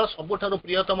ନିଜର ସବୁଠାରୁ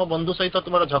ପ୍ରିୟତମ ବନ୍ଧୁ ସହିତ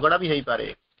ତୁମର ଝଗଡା ବି ହେଇପାରେ।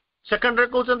 ସେକେଣ୍ଡରେ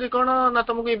କହୁଛନ୍ତି କଣ ନା,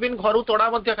 ତମକୁ ଇଭିନ୍ ଘରୁ ତଡା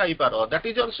ମଧ୍ୟ ଖାଇପାର। That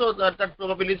is also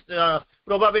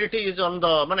probability is on the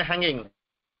ମାନେ ହ୍ୟାଙ୍ଗିଂ,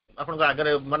 ଆପଣଙ୍କ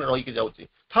ଆଗରେ ମାନେ ରହିକି ଯାଉଛି।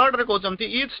 ଥର୍ଡ ରେ କହୁଛନ୍ତି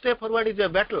each step forward is a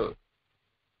battle.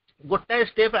 ଗୋଟାଏ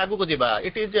ଷ୍ଟେପ ଆଗକୁ ଯିବା,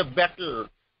 ଇଟ୍ ଇଜ ଏ ବ୍ୟାଟଲ।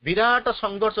 ବିରାଟ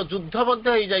ସଂଘର୍ଷ, ଯୁଦ୍ଧ ମଧ୍ୟ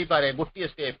ହେଇଯାଇପାରେ ଗୋଟିଏ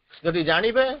ଷ୍ଟେପ। ଯଦି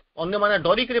ଜାଣିବେ, ଅନ୍ୟମାନେ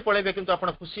ଡରିକିରି ପଳେଇବେ, କିନ୍ତୁ ଆପଣ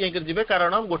ଖୁସି ହେଇକିରି ଯିବେ,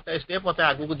 କାରଣ ଗୋଟାଏ ଷ୍ଟେପ ମତେ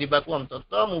ଆଗକୁ ଯିବାକୁ,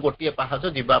 ଅନ୍ତତଃ ମୁଁ ଗୋଟିଏ ପାହାଚ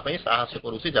ଯିବା ପାଇଁ ସାହସ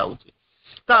କରୁଛି, ଯାଉଛି।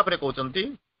 ତାପରେ କହୁଛନ୍ତି,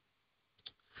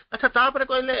 ଆଚ୍ଛା ତାପରେ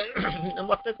କହିଲେ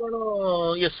ମତେ କଣ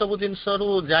ଏସବୁ ଜିନିଷରୁ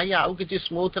ଯାଇ ଆଉ କିଛି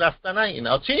ସ୍ମୁଥ ରାସ୍ତା ନାହିଁ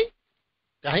ନା ଅଛି?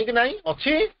 କାହିଁକି ନାହିଁ?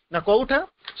 ଅଛି ନା କୋଉଠା?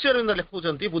 ଶ୍ରୀ ଅରବିନ୍ଦ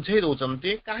ଲେଖୁଛନ୍ତି, ବୁଝେଇ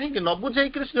ଦଉଛନ୍ତି। କାହିଁକି ନ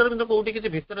ବୁଝେଇକିରି ଶ୍ରୀ ଅରବିନ୍ଦ କୋଉଠି କିଛି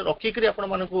ଭିତରେ ରଖିକିରି ଆପଣ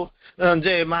ମାନଙ୍କୁ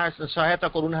ଯେ ମା ସହାୟତା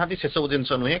କରୁନାହାନ୍ତି, ସେସବୁ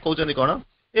ଜିନିଷ ନୁହେଁ। କହୁଛନ୍ତି କଣ,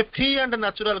 ଏ free and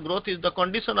natural growth is the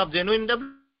condition of genuine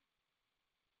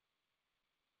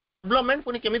development.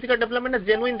 ପୁଣି କେମିତିକା ଡେଭଲପମେଣ୍ଟ?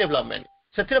 Genuine development.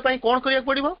 ସେଥିପାଇଁ କଣ କରିବାକୁ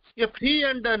ପଡିବ? ଏ ଫ୍ରି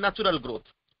ଆଣ୍ଡ ନ୍ୟାଚୁରାଲ ଗ୍ରୋଥ,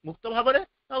 ମୁକ୍ତ ଭାବରେ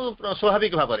ଆଉ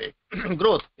ସ୍ୱାଭାବିକ ଭାବରେ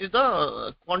growth is the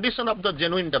condition of the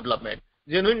genuine development.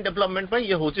 Genuine development ପାଇଁ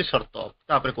ଇଏ ହଉଛି ସର୍ତ୍ତ।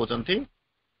 ତାପରେ କହୁଛନ୍ତି,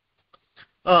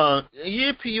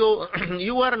 if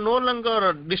you are no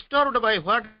longer disturbed by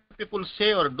what people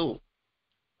say or do।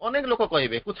 ଅନେକ ଲୋକ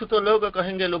କହିବେ, କୁଛ ତ ଲୋକ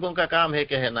କହେंगे लोगों का काम है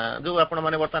कहना, ଯୋଉ ଆପଣ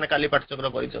ମାନେ ବର୍ତ୍ତମାନ କାଲି ପାଠଚକ୍ର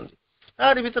କରିଛନ୍ତି।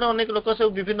 ତାରି ଭିତରେ ଅନେକ ଲୋକ ସବୁ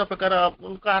ବିଭିନ୍ନ ପ୍ରକାର,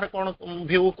 କାହାର କଣ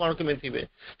ଭ୍ୟୁ କଣ କେମିତି ଥିବେ।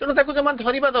 ତେଣୁ ତାକୁ ଜମା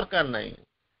ଧରିବା ଦରକାର ନାହିଁ।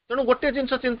 ତେଣୁ ଗୋଟେ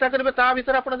ଜିନିଷ ଚିନ୍ତା କରିବେ, ତା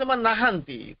ଭିତରେ ଆପଣ ଜମା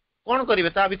ନାହାନ୍ତି। କଣ କରିବେ?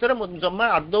 ତା ଭିତରେ ଜମା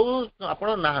ଆଦୌ ଆପଣ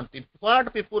ନାହାନ୍ତି। ହ୍ୱାଟ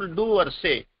ପିପୁଲ ଡୁ ଅର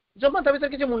ସେ, ଜମା ତା ଭିତରେ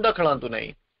କିଛି ମୁଣ୍ଡ ଖେଳନ୍ତୁ ନାହିଁ।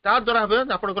 ତା ଦ୍ୱାରା হবে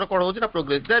ଆପଣଙ୍କର କଣ ହଉଛି ନା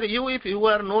progress. if you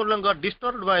are no longer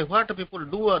disturbed by what people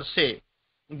do or say,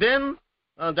 then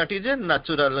that is a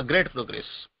natural great progress।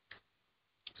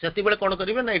 ସେତିବେଳେ କଣ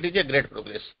କରିବେ ନା, it is a great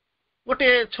progress।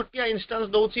 ଗୋଟେ ଛୋଟିଆ ଇନଷ୍ଟାନ୍ସ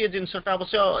ଦଉଛି ଏ ଜିନିଷଟା,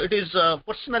 ଅବଶ୍ୟ ଇଟ୍ ଇଜ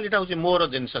ପର୍ସନାଲିଟା ହଉଛି ମୋର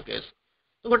ଜିନିଷ କେସ୍।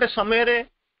 ତ ଗୋଟେ ସମୟରେ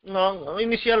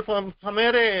ଇନିସିଆଲ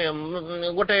ସମୟରେ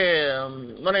ଗୋଟେ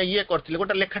ମାନେ ଇଏ କରିଥିଲେ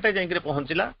ଗୋଟେ ଲେଖାଟେ ଯାଇକିରି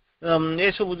ପହଞ୍ଚିଲା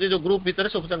ଏସବୁ ଯୋଉ ଗ୍ରୁପ ଭିତରେ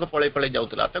ସବୁ ତାଙ୍କ ପଳେଇ ପଳେଇ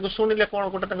ଯାଉଥିଲା ତାକୁ ଶୁଣିଲେ କଣ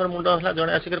ଗୋଟେ ତାଙ୍କର ମୁଣ୍ଡ ହେଲା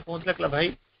ଜଣେ ଆସିକରି ପହଞ୍ଚିଲା କହିଲା ଭାଇ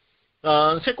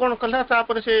ସେ କଣ କଲା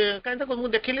ତାପରେ ସେ କାହିଁ ତାକୁ ମୁଁ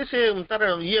ଦେଖିଲି ସେ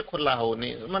ତାର ଇଏ ଖୋଲା ହଉନି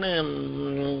ମାନେ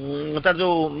ତାର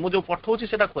ଯୋଉ ମୁଁ ଯୋଉ ପଠଉଛି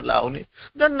ସେଟା ଖୋଲା ହଉନି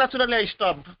ଦେନ୍ ନ୍ୟାଚୁରାଲି ଆଇ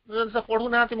ଷ୍ଟପ୍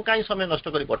ପଢୁନାହାନ୍ତି ମୁଁ କାହିଁ ସମୟ ନଷ୍ଟ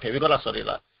କରି ପଠେଇବି ଗଲା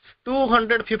ସରିଲା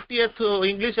 250th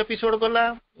ଇଂଲିଶ ଏପିସୋଡ ଗଲା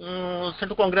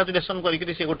ସେଠୁ କଂଗ୍ରାଚୁଲେସନ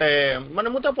କରିକି ସେ ଗୋଟେ ମାନେ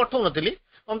ମୁଁ ତ ପଠଉନଥିଲି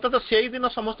ଅନ୍ତତଃ ସେଇଦିନ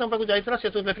ସମସ୍ତଙ୍କ ପାଖକୁ ଯାଇଥିଲା ସେ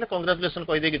ସବୁ ଦେଖିଲେ କଂଗ୍ରାଚୁଲେସନ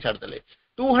କହିଦେଇକି ଛାଡ଼ିଦେଲେ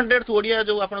 200th ଓଡିଆ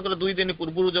ଯୋଉ ଆପଣଙ୍କର 2 ଦିନ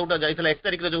ପୂର୍ବରୁ ଯୋଉଟା ଯାଇଥିଲା 1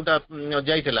 ତାରିଖରେ ଯୋଉଟା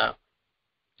ଯାଇଥିଲା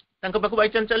ତାଙ୍କ ପାଖକୁ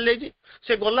ବାଇଚାନ୍ସ ଚାଲି ଯାଇଛି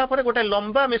ସେ ଗଲା ପରେ ଗୋଟେ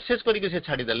ଲମ୍ବା ମେସେଜ କରିକି ସେ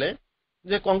ଛାଡିଦେଲେ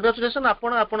ଯେ କଂଗ୍ରାଚୁଲେସନ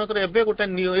ଆପଣ ଆପଣଙ୍କର ଏବେ ଗୋଟେ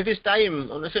ଇଟ୍ ଇଜ ଟାଇମ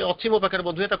ସେ ଅଛି ମୋ ପାଖରେ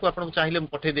ବୋଧହୁଏ ତାକୁ ଆପଣଙ୍କୁ ଚାହିଁଲେ ମୁଁ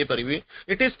ପଠେଇ ଦେଇ ପାରିବି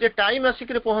ଇଟ୍ ଇଜ ଏ ଟାଇମ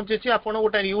ଆସିକି ପହଞ୍ଚିଛି ଆପଣ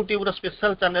ଗୋଟେ ୟୁଟ୍ୟୁବ ର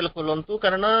ସ୍ପେଶାଲ ଚ୍ୟାନେଲ ଖୋଲନ୍ତୁ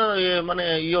କାରଣ ମାନେ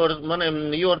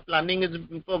ୟୁର ପ୍ଲାନିଂ ଇଜ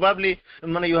ପ୍ରୋବାବଲି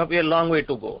ମାନେ you have a long way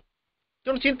to go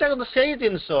ତେଣୁ ଚିନ୍ତା କରନ୍ତୁ ସେଇ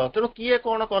ଜିନିଷ ତେଣୁ କିଏ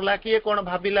କଣ କଲା କିଏ କଣ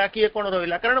ଭାବିଲା କିଏ କଣ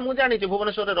ରହିଲା କାରଣ ମୁଁ ଜାଣିଛି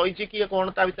ଭୁବନେଶ୍ୱରରେ ରହିଛି କିଏ କଣ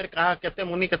ତା ଭିତରେ କାହା କେତେ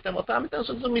ମୁନି କେତେ ମତ ଆମେ ତାଙ୍କ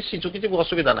ସହିତ ମିଶିଛୁ କିଛି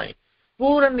ଅସୁବିଧା ନାହିଁ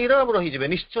ପୁରା ନୀରବ ରହିଯିବେ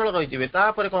ନିଶ୍ଚଳ ରହିଯିବେ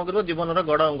ତାପରେ କଣ କରିବ ଜୀବନର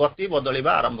ଗତି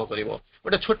ବଦଳିବା ଆରମ୍ଭ କରିବ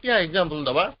ଗୋଟେ ଛୋଟିଆ ଏକ୍ସାମ୍ପଲ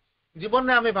ଦବା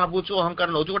ଜୀବନରେ ଆମେ ଭାବୁଛୁ ଅହଙ୍କାର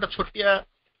ନଉଛୁ ଗୋଟେ ଛୋଟିଆ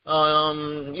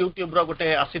ୟୁଟ୍ୟୁବ ର ଗୋଟେ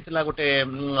ଆସିଥିଲା ଗୋଟେ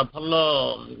ଭଲ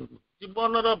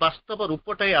ଜୀବନର ବାସ୍ତବ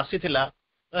ରୂପଟେ ଆସିଥିଲା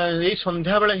ଏଇ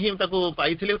ସନ୍ଧ୍ୟା ବେଳେ ହିଁ ତାକୁ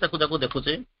ପାଇଥିଲି ତାକୁ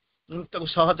ଦେଖୁଛି ତାକୁ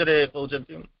ସହଜରେ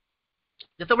କହୁଛନ୍ତି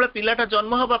ଯେତେବେଳେ ପିଲାଟା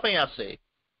ଜନ୍ମ ହବା ପାଇଁ ଆସେ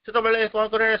ସେତେବେଳେ କଣ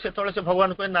କରେ ସେତେବେଳେ ସେ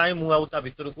ଭଗବାନ କହେ ନାଇଁ ମୁଁ ଆଉ ତା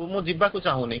ଭିତରକୁ ମୁଁ ଯିବାକୁ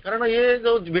ଚାହୁଁନି କାରଣ ଏ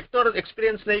ଯୋଉ ଭିତର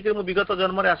ଏକ୍ସପିରିଏନ୍ସ ନେଇକି ମୁଁ ବିଗତ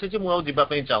ଜନ୍ମରେ ଆସିଛି ମୁଁ ଆଉ ଯିବା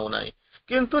ପାଇଁ ଚାହୁଁନାହିଁ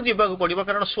କିନ୍ତୁ ଯିବାକୁ ପଡିବ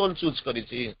କାରଣ ସୋଲ ଚୁଜ୍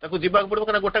କରିଛି ତାକୁ ଯିବାକୁ ପଡିବ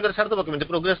କାରଣ ଗୋଟାକରେ ଛାଡ଼ିଦେବ କେମିତି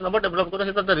ପ୍ରୋଗ୍ରେସ ନବ ଡେଭଲପ କରିବ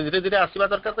ସେଟା ଧୀରେ ଧୀରେ ଆସିବା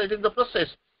ଦରକାର ତ ଇଟ୍ ଇଜ ଦ ପ୍ରୋସେସ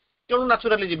ତେଣୁ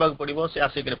ନ୍ୟାଚୁରାଲି ଯିବାକୁ ପଡିବ ସେ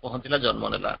ଆସିକିରି ପହଞ୍ଚିଲା ଜନ୍ମ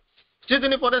ନେଲା କିଛି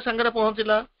ଦିନ ପରେ ସାଙ୍ଗରେ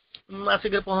ପହଞ୍ଚିଲା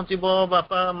ଆସିକିରି ପହଞ୍ଚିବ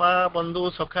ବାପା ମା ବନ୍ଧୁ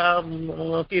ସଖା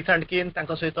କିଥ୍ ଆଣ୍ଡ କିନ୍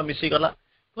ତାଙ୍କ ସହିତ ମିଶିଗଲା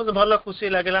ଭଲ ଖୁସି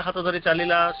ଲାଗିଲା ହାତ ଧରି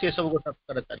ଚାଲିଲା ସେ ସବୁ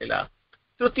ଗୋଟେ ଚାଲିଲା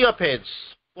ତୃତୀୟ ଫେଜ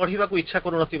ପଢିବାକୁ ଇଚ୍ଛା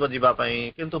କରୁନଥିବ ଯିବା ପାଇଁ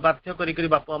କିନ୍ତୁ ବାଧ୍ୟ କରିକିରି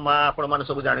ବାପା ମା ଆପଣ ମାନେ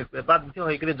ସବୁ ଜାଣିଥିବେ ବାଧ୍ୟ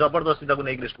ହେଇକିରି ଜବରଦସ୍ତି ତାକୁ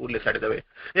ନେଇକିରି ସ୍କୁଲରେ ଛାଡିଦେବେ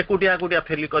ଏକୁଟିଆ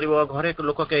ଫେଲି କରିବ ଘରେ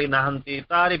ଲୋକ କେହି ନାହାନ୍ତି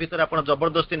ତାରି ଭିତରେ ଆପଣ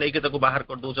ଜବରଦସ୍ତି ନେଇକି ତାକୁ ବାହାର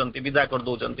କରିଦଉଛନ୍ତି ବିଦା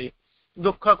କରିଦଉଛନ୍ତି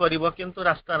ଦୁଃଖ କରିବ କିନ୍ତୁ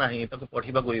ରାସ୍ତା ନାହିଁ ତାକୁ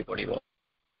ପଢିବାକୁ ହିଁ ପଡିବ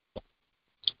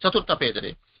ଚତୁର୍ଥ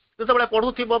ପେଜରେ ଯେତେବେଳେ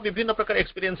ପଢୁଥିବ ବିଭିନ୍ନ ପ୍ରକାର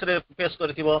ଏକ୍ସପିରିଏନ୍ସରେ ଫେସ୍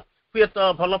କରିଥିବ ହୁଏତ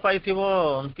ଭଲ ପାଇଥିବ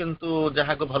କିନ୍ତୁ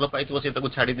ଯାହାକୁ ଭଲ ପାଇଥିବ ସେ ତାକୁ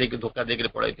ଛାଡି ଦେଇକି ଧୋକା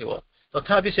ଦେଇକି ପଳେଇଥିବ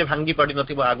ତଥାପି ସେ ଭାଙ୍ଗି ପଡି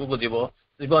ନଥିବ ଆଗକୁ ଯିବ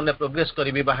ଜୀବନରେ ପ୍ରୋଗ୍ରେସ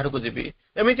କରିବି ବାହାରକୁ ଯିବି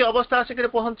ଏମିତି ଅବସ୍ଥା ଆସିକି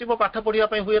ପହଞ୍ଚିବ ପାଠ ପଢିବା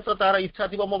ପାଇଁ ହୁଏତ ତାର ଇଚ୍ଛା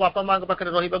ଥିବ ମୋ ବାପା ମାଙ୍କ ପାଖରେ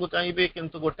ରହିବାକୁ ଚାହିଁବି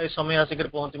କିନ୍ତୁ ଗୋଟେ ସମୟ ଆସିକି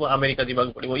ପହଞ୍ଚିବ ଆମେରିକା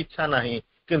ଯିବାକୁ ପଡିବ ଇଚ୍ଛା ନାହିଁ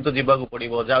କିନ୍ତୁ ଯିବାକୁ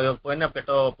ପଡିବ ଯାହା ନା ପେଟ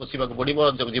ପୋଷିବାକୁ ପଡିବ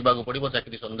ଯିବାକୁ ପଡିବ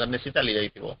ଚାକିରି ସନ୍ଧାନରେ ସେ ଚାଲି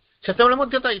ଯାଇଥିବ ସେତେବେଳେ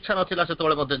ମଧ୍ୟ ତା ଇଚ୍ଛା ନଥିଲା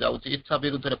ସେତେବେଳେ ମଧ୍ୟ ଯାଉଛି ଇଚ୍ଛା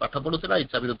ବିରୁଦ୍ଧରେ ପାଠ ପଢୁଥିଲା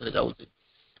ଇଚ୍ଛା ବିରୁଦ୍ଧରେ ଯାଉଛି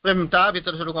ତା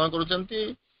ଭିତରେ ସେଠୁ କଣ କରୁଛନ୍ତି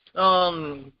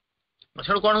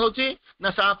ସେଠୁ କଣ ହଉଛି ନା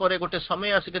ତାପରେ ଗୋଟେ ସମୟ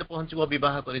ଆସିକି ପହଞ୍ଚିବ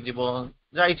ବିବାହ କରିଯିବ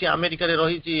ଯାଇଛି ଆମେରିକାରେ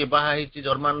ରହିଛି ବାହା ହେଇଛି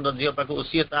ଜର୍ମାନର ଝିଅ ପାଖକୁ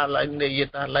ସିଏ ତା ଲାଇନରେ ଇଏ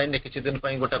ତା ଲାଇନରେ କିଛି ଦିନ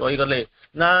ପାଇଁ ଗୋଟେ ରହିଗଲେ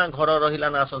ନା ଘର ରହିଲା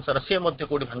ନା ସଂସାର ସିଏ ମଧ୍ୟ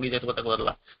କୋଉଠି ଭାଙ୍ଗି ଯାଇଥିବ ତାକୁ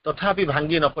ଗଲା ତଥାପି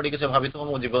ଭାଙ୍ଗି ନ ପଡିକି ସେ ଭାବିଥିବ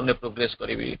ମୁଁ ଜୀବନରେ ପ୍ରୋଗ୍ରେସ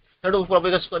କରିବି ସେଠୁ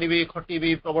ପ୍ରୋଗ୍ରେସ କରିବି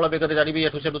ଖଟିବି ପ୍ରବଳ ବେଗରେ ଜାଣିବି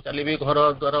ଏଠୁ ସେଠୁ ଚାଲିବି ଘର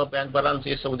ଦ୍ୱାର ବ୍ୟାଙ୍କ ବାଲାନ୍ସ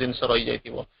ଏସବୁ ଜିନିଷ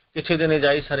ରହିଯାଇଥିବ କିଛି ଦିନ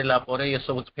ଯାଇ ସାରିଲା ପରେ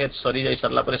ଏସବୁ ଫେଜ୍ ସରିଯାଇ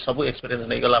ସାରିଲା ପରେ ସବୁ ଏକ୍ସପିରିଏନ୍ସ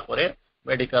ନେଇଗଲା ପରେ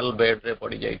ମେଡିକାଲ ବେଡରେ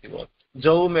ପଡିଯାଇଥିବ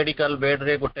ଯୋଉ ମେଡିକାଲ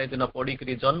ବେଡରେ ଗୋଟେ ଦିନ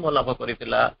ପଡିକିରି ଜନ୍ମ ଲାଭ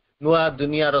କରିଥିଲା ନୂଆ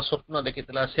ଦୁନିଆର ସ୍ୱପ୍ନ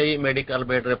ଦେଖିଥିଲା ସେଇ ମେଡିକାଲ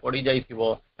ବେଡରେ ପଡିଯାଇଥିବ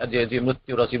ଆଜି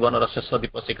ମୃତ୍ୟୁର ଜୀବନର ଶେଷ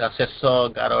ଦୀପଶିଖା ଶେଷ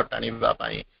ଗାର ଟାଣିବା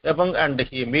ପାଇଁ ଏବଂ and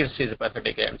he MITS his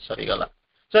ପାଥେଟିକ୍ and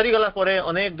ସରିଗଲା ପରେ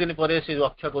ଅନେକ ଦିନ ପରେ ସେ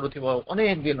ଲକ୍ଷ୍ୟ କରୁଥିବ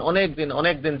ଅନେକ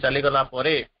ଦିନ ଚାଲିଗଲା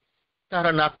ପରେ ତାର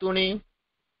ନାତୁଣୀ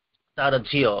ତାର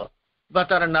ଝିଅ ବା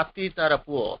ତାର ନାତି ତାର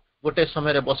ପୁଅ ଗୋଟେ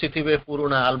ସମୟରେ ବସିଥିବେ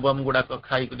ପୁରୁଣା ଆଲବମ ଗୁଡାକ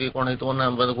ଖାଇକି କଣ ହେଇଥିବ ନା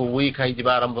ଉଇ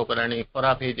ଖାଇଯିବା ଆରମ୍ଭ କଲାଣି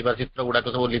ଖରାପ ହେଇଯିବା ଚିତ୍ର ଗୁଡାକ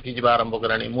ସବୁ ଲିଭିଯିବା ଆରମ୍ଭ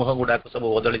କଲାଣି ମୁହଁ ଗୁଡାକ ସବୁ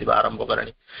ବଦଳି ଯିବା ଆରମ୍ଭ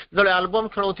କଲାଣି ଯେତେବେଳେ ଆଲବମ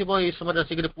ଖେଳଉଥିବ ଏଇ ସମୟରେ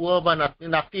ଆସିକିରି ପୁଅ ବା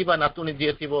ନାତି ବା ନାତୁଣୀ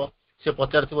ଯିଏ ଥିବ ସେ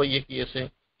ପଚାରିଥିବ ଇଏ କିଏ ସେ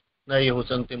ନା ଇଏ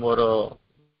ହଉଛନ୍ତି ମୋର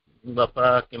ବାପା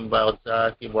କିମ୍ବା ଅଜା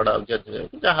କି ବଡ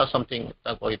ଯାହା ସମଥିଙ୍ଗ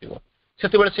ତାଙ୍କୁ କହିଥିବ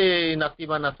ସେତେବେଳେ ସେ ନାତି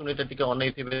ବା ନାତୁଣୀଟା ଟିକେ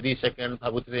ଅନେଇଥିବେ 2 ସେକେଣ୍ଡ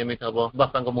ଭାବୁଥିବେ ଏମିତି ହବ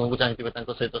ବାପାଙ୍କ ମୁହଁକୁ ଚାହିଁଥିବେ ତାଙ୍କ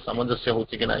ସହିତ ସାମଞ୍ଜସ୍ୟ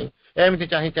ହଉଛି କି ନାହିଁ ଏମିତି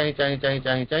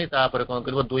ଚାହିଁ ତାପରେ କଣ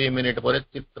କରିବ 2 ମିନିଟ ପରେ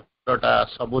ଚିତ୍ରଟା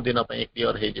ସବୁଦିନ ପାଇଁ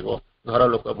କ୍ଲିୟର ହେଇଯିବ ଘର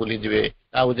ଲୋକ ଭୁଲିଯିବେ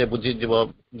ଆଉ ଯେ ବୁଝିଯିବ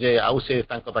ଯେ ଆଉ ସେ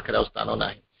ତାଙ୍କ ପାଖରେ ଆଉ ସ୍ଥାନ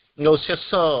ନାହିଁ ଯୋଉ ଶେଷ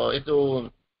ଏ ଯୋଉ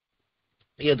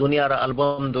ଇଏ ଦୁନିଆର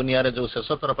ଆଲବମ ଦୁନିଆରେ ଯୋଉ ଶେଷ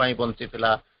ଥର ପାଇଁ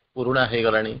ବଞ୍ଚିଥିଲା ପୁରୁଣା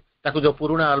ହେଇଗଲାଣି ତାକୁ ଯୋଉ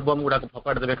ପୁରୁଣା ଆଲବମ ଗୁଡାକୁ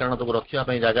ଫୋପାଡ଼ି ଦେବେ କାରଣ ତାକୁ ରଖିବା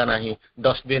ପାଇଁ ଜାଗା ନାହିଁ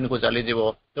ଡଷ୍ଟବିନ୍ କୁ ଚାଲିଯିବ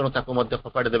ତେଣୁ ତାକୁ ମଧ୍ୟ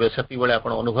ଫୋପାଡ଼ି ଦେବେ ସେତିକିବେଳେ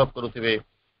ଆପଣ ଅନୁଭବ କରୁଥିବେ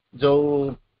ଯୋଉ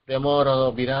ପ୍ରେମର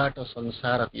ବିରାଟ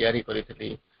ସଂସାର ତିଆରି କରିଥିଲି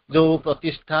जो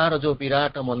प्रतिष्ठार जो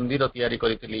विराट मंदिर तैयारी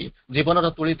करी जीवन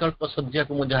तुलीतल्प शज्या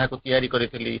को मुझे तैयारी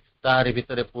करी तार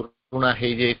भितर पुरुणा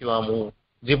हो जाइथिबा मु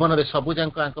जीवन रे सबु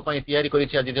जांक तैयारी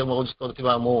करिछि आज जे मौज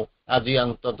करथिबा मु आज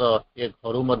अंतत ए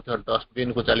घरु मध्य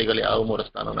डस्टबिन को चली गली आउ मोर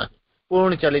स्थान ना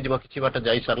पुणी चली जीव किछि बाट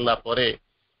जाई सरला परे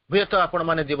हुएत आपण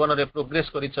माने जीवन रे प्रोग्रेस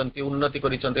करिसंती उन्नति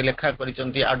करिसंती लेखा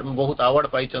करिसंती बहुत अवार्ड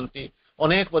पाइसंती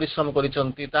अनेक परिश्रम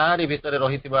करिसंती तारि भितर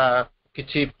रहितिबा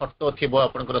किछि फोटो थिबो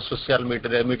आपनकर सोशल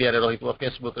मीडिया रे रहितिबो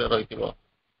फेसबुक रे रहितिबो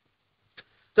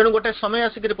तेणु गोटे समय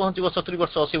आसिक पहुंचो 70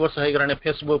 वर्ष 80 वर्ष हो गलाने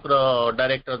फेसबुक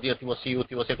डायरेक्टर जी थी सीईओ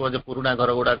थी से कहे पुराना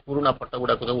घर गुड़ा पुराना फटो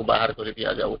गुड़ा सब बाहर कर दि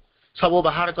जाऊ सब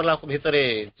बाहर कला भितर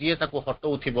जी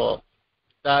हटाऊ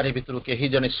तार भर कहीं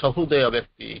जन सहुदय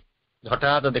व्यक्ति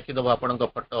हठात देखीदब आपण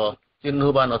फटो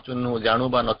चिन्हु बा न चिन्हु जानू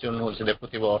बा न चिन्हु से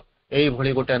देखुव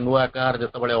यही गोटे नुआ कार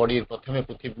जिते अड़ी प्रथम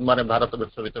पृथ्वी माने भारत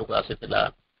वर्ष भर को आसीला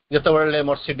जिते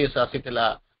मर्सिडीज आसीला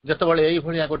जितेबाला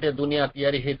यही गोटे दुनिया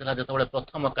तैयारी होता जिते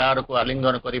प्रथम कार को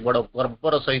आलिंगन कर बड़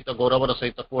गर्वर सहित गौरवर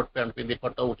सहित कोट पैंट पिंधि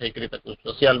फटो उठे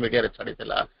सोशल मीडिया छाड़ी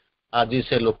आज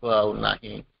से लोक आना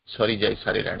सरी जा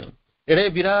सारा एड़े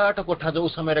विराट कोठा जो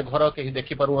समय घर कहीं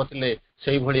देखिपार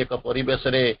से एक परिवेश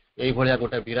यही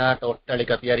गोटे विराट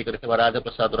अट्टालिका तैयारी कर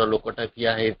राजप्रसाद लोकटा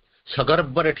ठिया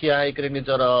सगर्व ठिया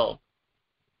निजर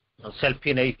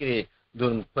सेल्फी नहीं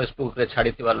फेसबुक रे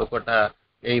छाड़ी लोकटा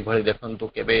यही देखु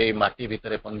केवे माटी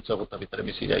भितर पंचभूत भितर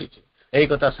मिसी जाइए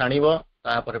कथा शाणव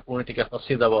तापर पुणी टे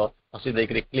हसीदब हसी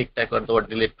देकर क्लिकटा करदब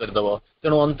डिलीट करदब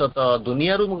तेणु अंतत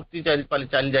दुनिया मुक्ति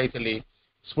चली जाइली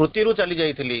स्मृति चली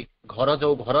जाइली घर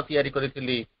जो घर तैयारी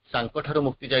करी सांकठारू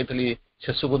मुक्ति जाइली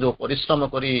शेषक जो परिश्रम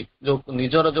करी जो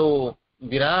निजर जो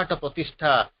विराट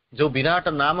प्रतिष्ठा जो विराट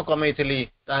नाम कमई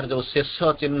तार जो शेष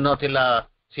चिन्ह थिला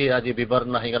सी आज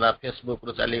विवर्ण हो गला फेसबुक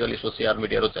रू चलीगली सोशल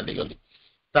मीडिया रू चलीगली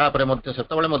तापर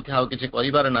से आउ किसी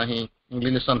करिवार नाही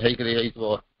रिलेशन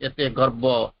एते गर्व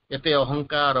एते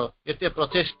अहंकार एते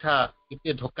प्रचेष्टा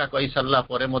एते धोखा कही सारा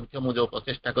पर मु जो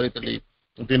प्रचेष्टा करी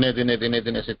दिने दिने दिने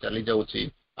दिने से चली जाउची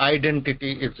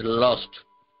आइडेंटिटी इज लॉस्ट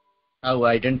आउ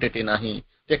आइडेंटिटी नाही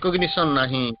रिकॉग्निशन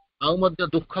नाही आउ मध्य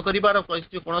दुख करिवार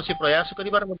कौन प्रयास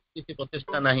करिवार किसी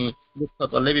प्रचेष्टा नाही दुख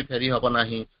कले भी फेरी हब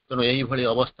नाही तेणु यही भली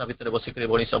अवस्था भितर बसिक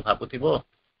मनीष भावुथिबो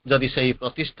जदि से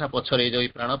प्रतिष्ठा पछरे जो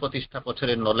प्राण प्रतिष्ठा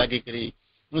पछरे न लगिकी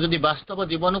मुझे वास्तव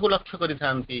जीवन को लक्ष्य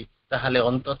करी ताहले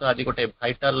अंततः आज गोटे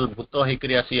भाइटाल भूत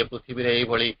होकर आसी पृथ्वी रे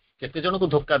यही केते जन को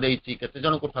धोखा देइची केते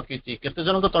जन को ठकीची केते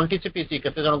जन को तंटी चिपीची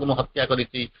केते जन को हत्या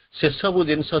करिची से सब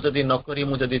जिनस जदि न करी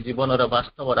मु जदि जीवन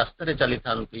वास्तव रास्ता रे चली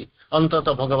थांती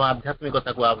अंततः भगवान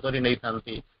आध्यात्मिकता को आवरी नहीं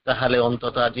थांती ताहले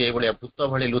अंततः आज ये भूत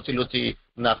भली लुचि लुचि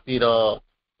नातीर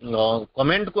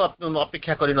कमेंट को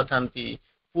अपेक्षा करि न थांती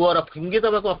पुअर फिंगी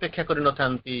दबा को अपेक्षा करि न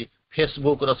थांती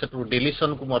फेसबुक रो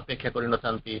डिलीशन को अपेक्षा करि न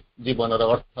थांती जीवन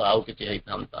अर्थ आउ किछि हेइ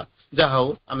थांता जहा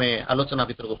हो आमे आलोचना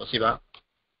भीतर को पसिबा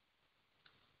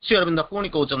श्री अरविंद पुणी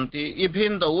कहते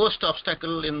even the worst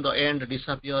obstacle in the end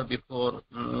disappear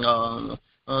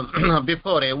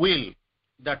before A will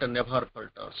that never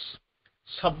फल्टर्स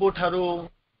सबुठारू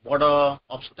बड़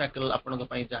ऑब्स्टैकल आपण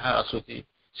पई जहा आसुची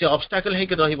से ऑब्स्टैकल है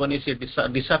कि रहिबनी से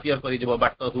डिसअपियर करि जबो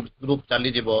बाट ग्रुप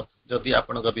चली जबो जदि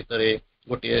आपण भितर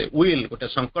गोटे विल गोटे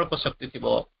संकल्प शक्ति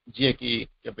थिबो जे कि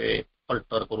केबे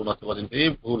फल्टर करू नथिबो जेंति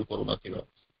भूल करू नथिबो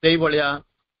सेही बलिया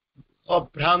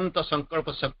अभ्रांत संकल्प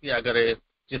शक्ति आगरे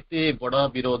जिते बड़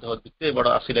विरोध जिते बड़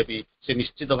आसिले भी से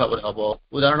निश्चित भाव हम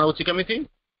उदाहरण हूँ केमी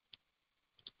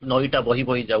नईटा बही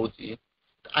बही जाऊँगी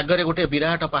आगरे गोटे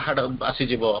विराट पहाड़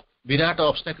आसीज विराट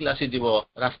ऑब्स्टैकल आसीज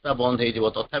रास्ता बंद हो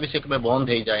तथापि से केबे बंद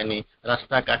हो जाएनी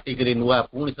रास्ता काटिक नुआ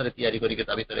पुणी थे तैयारी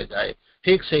करके जाए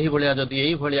ठीक से ही भाया जदि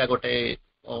यही भाया गोटे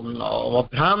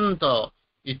अभ्रांत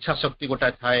इच्छा शक्ति गोटा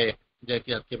थाए जे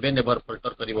केबे नेवर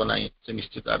फल्टर करिवो नाही से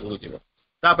निश्चित आगु जीव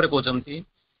तापर कहते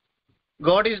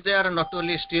God is there not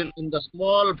only still in the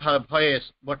small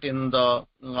voice, but in the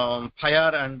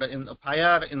fire and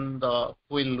in the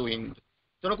whirlwind.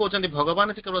 तेणु कहते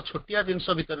भगवान केवल छोटिया जिनस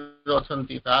भितर अच्छा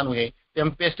ता नुहे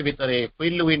टेम्पेस्ट भितर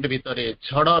व्हिर्लविंड भितर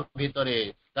झड़ भितर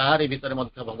तारि भितर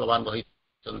भगवान रही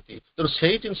तेणु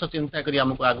से जिनस चिंता करी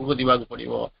आमको आगू दिवाक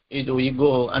पड़ो ये जो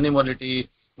इगो एनिमलिटी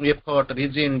एफर्ट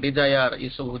रिजिन डिजायर ये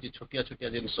सब हूँ छोटिया छोटिया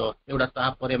जिनस एगुड़ा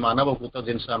तापर मानवभूत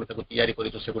जिनस आम तैयारी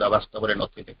करा वास्तव में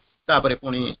नथिले तापर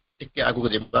पुणी टिके आगू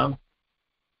जा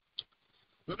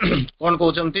कौन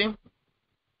कहते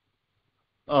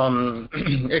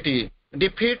eighty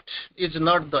defeat is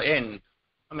not the end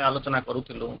आम आलोचना करूँ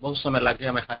बहुत समय लगे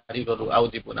आम हारी गलु आउ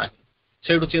जीवु ना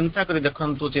से चिंता कर देखु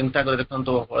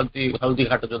हल्दी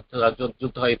घाट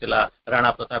युद्ध होता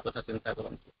राणा प्रताप कथा चिंता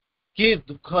करूँ किए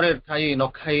दुखरे खाई न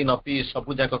खाई न पी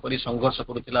सबू जाक कर संघर्ष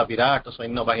करुला विराट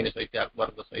सैन्य बाहिनी सहित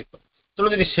अकबर सहित ତେଣୁ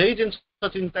ଯଦି ସେଇ ଜିନିଷ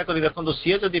ଚିନ୍ତା କରି ଦେଖନ୍ତୁ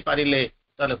ସିଏ ଯଦି ପାରିଲେ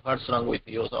ତାହେଲେ ହ୍ୱାଟ୍ସ ରଙ୍ଗ ୱିଥ୍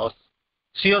ୟୁ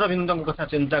ଶ୍ରୀ ଅରବିନ୍ଦଙ୍କ କଥା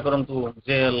ଚିନ୍ତା କରନ୍ତୁ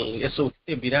ଯେ ଏସବୁ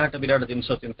କେତେ ବିରାଟ ବିରାଟ ଜିନିଷ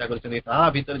ଚିନ୍ତା କରିଛନ୍ତି ତା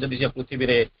ଭିତରେ ଯଦି ସେ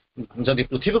ପୃଥିବୀରେ ଯଦି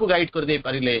ପୃଥିବୀକୁ ଗାଇଡ କରିଦେଇ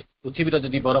ପାରିଲେ ପୃଥିବୀର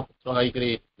ଯଦି ବରପୁତ୍ର ହେଇକରି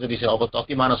ଯଦି ସେ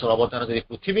ଅତି ମାନସର ଅବତାର ଯଦି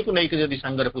ପୃଥିବୀକୁ ନେଇକି ଯଦି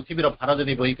ସାଙ୍ଗରେ ପୃଥିବୀର ଭାର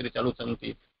ଯଦି ବୋହିକରି ଚାଲୁଛନ୍ତି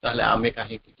ତାହେଲେ ଆମେ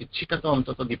କାହିଁକି କିଛିଟା ତ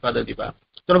ଅନ୍ତତଃ ଦୀପାଦ ଯିବା।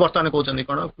 ତେଣୁ ବର୍ତ୍ତମାନ କହୁଛନ୍ତି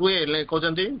କଣ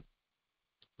କହୁଛନ୍ତି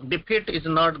defeat is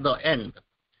not the end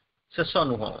ଶେଷ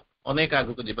ନୁହଁ ଅନେକ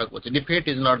ଆଗକୁ ଯିବାକୁ ଅଛି। Defeat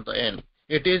is not the end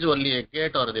eat is only A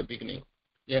gate or the beginning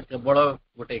ଇଏ କେବଳ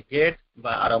ଗୋଟେ ଗେଟ୍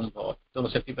ବା ଆରମ୍ଭ। ତେଣୁ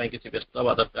ସେଥିପାଇଁ କିଛି ବ୍ୟସ୍ତ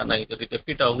ହେବା ଦରକାର ନାହିଁ। ଯଦି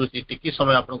ଡିଫିଟ୍ ହଉଛି ଟିକେ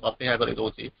ସମୟ ଆପଣଙ୍କୁ ଅପେକ୍ଷା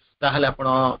କରିଦେଉଛି ତାହେଲେ ଆପଣ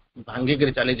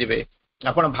ଭାଙ୍ଗିକିରି ଚାଲିଯିବେ।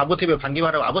 ଆପଣ ଭାବୁଥିବେ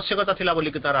ଭାଙ୍ଗିବାର ଆବଶ୍ୟକତା ଥିଲା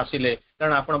ବୋଲିକି ତାର ଆସିଲେ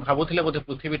କାରଣ ଆପଣ ଭାବୁଥିଲେ ବୋଧେ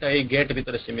ପୃଥିବୀଟା ଏଇ ଗେଟ୍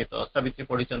ଭିତରେ ସୀମିତ ସାବିତ୍ରୀ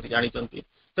ପଢିଛନ୍ତି ଜାଣିଛନ୍ତି।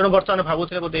 ତେଣୁ ବର୍ତ୍ତମାନ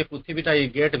ଭାବୁଥିଲେ ବୋଧେ ଏଇ ପୃଥିବୀଟା ଏଇ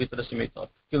ଗେଟ୍ ଭିତରେ ସୀମିତ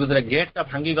କିନ୍ତୁ ଯେତେବେଳେ ଗେଟ୍ଟା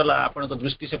ଭାଙ୍ଗିଗଲା ଆପଣଙ୍କ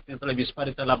ଦୃଷ୍ଟି ଶକ୍ତି ଯେତେବେଳେ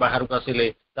ବିସ୍ଫାରିତ ହେଲା ବାହାରକୁ ଆସିଲେ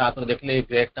ତାପରେ ଦେଖିଲେ ଏଇ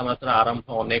ଗେଟ୍ଟା ମାତ୍ର ଆରମ୍ଭ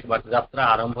ଅନେକ ବାଟ ଯାତ୍ରା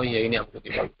ଆରମ୍ଭ ହିଁ ହେଇନି ଆମକୁ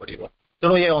ଯିବାକୁ ପଡିବ।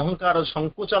 ତେଣୁ ଏ ଅହଙ୍କାର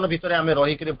ସଂକୁଚନ ଭିତରେ ଆମେ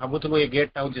ରହିକରି ଭାବୁଥିଲୁ ଏ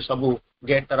ଗେଟ୍ଟା ହଉଛି ସବୁ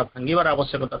ଗେଟ୍ଟାର ଭାଙ୍ଗିବାର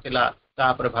ଆବଶ୍ୟକତା ଥିଲା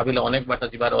ତାପରେ ଭାବିଲେ ଅନେକ ବାଟ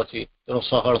ଯିବାର ଅଛି ତେଣୁ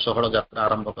ସହଳ ସହଳ ଯାତ୍ରା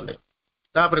ଆରମ୍ଭ କଲେ।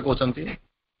 ତାପରେ କହୁଛନ୍ତି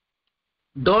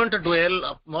don't ଡୁଏଲ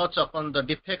much upon the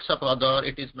ଡିଫେକ୍ଟସ of other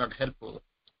eat is not helpful.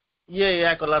 ଇଏ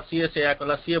ଏୟା କଲା ସିଏ ସେୟା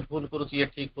କଲା ସିଏ ଭୁଲ କରୁଛି ଇଏ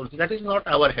ଠିକ କରୁଛି ଦ୍ୟାଟ୍ ଇଜ ନଟ୍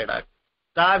ଆୱାର ହେଡାକ୍।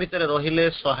 ତା ଭିତରେ ରହିଲେ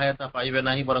ସହାୟତା ପାଇବେ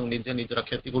ନାହିଁ ବରଂ ନିଜେ ନିଜର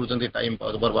କ୍ଷତି କରୁଛନ୍ତି ଟାଇମ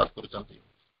ବର୍ବାଦ କରୁଛନ୍ତି।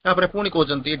 ତାପରେ ପୁଣି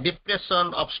କହୁଛନ୍ତି ଡିପ୍ରେସନ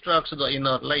ଅବଷ୍ଟ୍ରକ୍ଟସ ଦ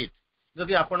ଇନର ଲାଇଟ।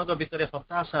 ଯଦି ଆପଣଙ୍କ ଭିତରେ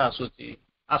ହତାଶା ଆସୁଛି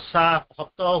ଆଶା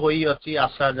ହତ ହୋଇଅଛି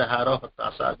ଆଶା ଯାହାର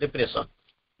ହତାଶା ଡିପ୍ରେସନ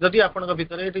ଯଦି ଆପଣଙ୍କ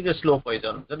ଭିତରେ ଏଠି ଯେ ସ୍ଲୋ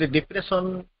ପଏଜନ ଯଦି ଡିପ୍ରେସନ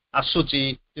ଆସୁଛି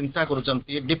ଚିନ୍ତା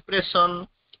କରୁଛନ୍ତି ଡିପ୍ରେସନ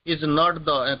ଇଜ ନଟ୍ ଦ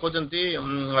କହୁଛନ୍ତି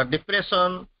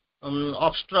ଡିପ୍ରେସନ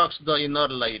ଅବଷ୍ଟ୍ରକ୍ଟସ ଦ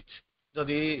ଇନର ଲାଇଟ।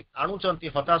 ଯଦି ଆଣୁଛନ୍ତି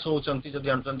ହତାଶ ହଉଛନ୍ତି ଯଦି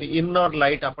ଆଣୁଛନ୍ତି ଇନର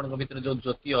ଲାଇଟ ଆପଣଙ୍କ ଭିତରେ ଯୋଉ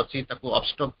ଜ୍ୟୋତି ଅଛି ତାକୁ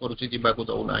ଅବଷ୍ଟ୍ରକ୍ଟ କରୁଛି ଯିବାକୁ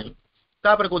ଦଉନାହିଁ।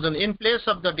 ତାପରେ କହୁଛନ୍ତି in place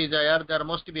of the desire there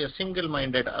must B A single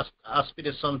minded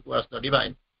aspiration towards the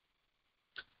divine.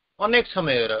 ଅନେକ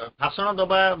ସମୟରେ ଭାଷଣ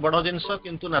ଦବା ବଡ ଜିନିଷ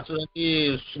କିନ୍ତୁ ନାଚୁରାତି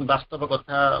ବାସ୍ତବ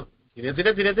କଥା ଧୀରେ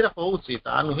ଧୀରେ ଧୀରେ ଧୀରେ ହଉଛି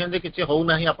ତା ନୁହେଁ ଯେ କିଛି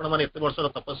ହଉନାହିଁ ଆପଣ ମାନେ ଏତେ ବର୍ଷର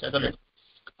ତପସ୍ୟା କଲେଣି।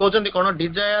 କହୁଛନ୍ତି କଣ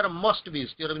ଡିଜାୟାର ମଷ୍ଟ ବି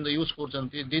ଶ୍ରୀ ଅରବିନ୍ଦ ୟୁଜ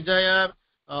କରୁଛନ୍ତି ଡିଜାୟାର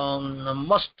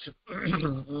ମଷ୍ଟ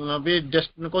ବି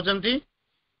କହୁଛନ୍ତି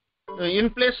in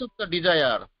place of the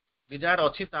desire desire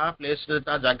ଅଛି ତା ପ୍ଲେସ୍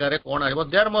ତା ଜାଗାରେ କଣ ଆସିବ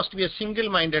there must B A single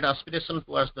minded aspiration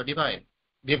towards the divine.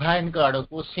 ଡିଭାଇନଙ୍କ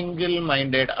ଆଡକୁ ସିଙ୍ଗଲ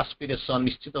ମାଇଣ୍ଡେଡ ଆସ୍ପିରେସନ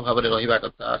ନିଶ୍ଚିତ ଭାବରେ ରହିବା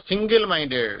କଥା। ସିଙ୍ଗଲ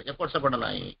ମାଇଣ୍ଡେଡ ଏପଟ ସେପଟ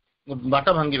ନାହିଁ ବାଟ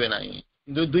ଭାଙ୍ଗିବେ ନାହିଁ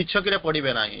ଦୁଇ ଛକିରେ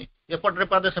ପଡିବେ ନାହିଁ ଏପଟରେ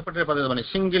ପାଦେ ସେପଟରେ ପାଦେ ଦେବନି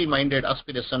ସିଙ୍ଗଲ ମାଇଣ୍ଡେଡ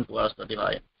ଆସ୍ପିରେସନ ଟୁୱାର୍ଡସ୍ ଦ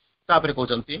ଡିଭାଇନ। ତାପରେ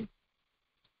କହୁଛନ୍ତି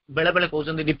ବେଳେ ବେଳେ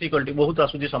କହୁଛନ୍ତି ଡିଫିକଲ୍ଟି ବହୁତ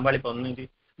ଆସୁଛି ସମ୍ଭାଳି ପାରୁନି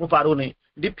ମୁଁ ପାରୁନି।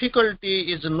 Difficulty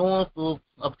is no proof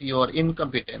of your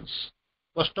ଇନକମ୍ପିଟେନ୍ସ।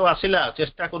 କଷ୍ଟ ଆସିଲା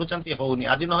ଚେଷ୍ଟା କରୁଛନ୍ତି ହଉନି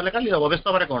ଆଜି ନହେଲେ କାଲି ହବ ବ୍ୟସ୍ତ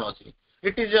ହେବାରେ କଣ ଅଛି।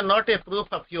 ଇଟ୍ is not a proof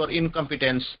of your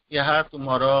ଇନକମ୍ପିଟେନ୍ସ। ଏହା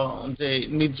ତୁମର ଯେ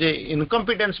ନିଜେ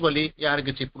ଇନକମ୍ପିଟେନ୍ସ ବୋଲି ଏହାର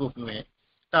କିଛି ପ୍ରୁଫ ନୁହେଁ।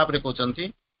 ତାପରେ କହୁଛନ୍ତି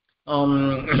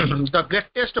ଦ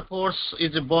greatest force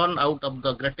is burn out of the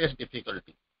greatest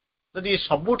difficulty. ଯଦି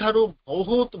ସବୁଠାରୁ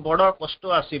ବହୁତ ବଡ କଷ୍ଟ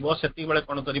ଆସିବ ସେତିକିବେଳେ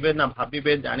କଣ କରିବେ ନା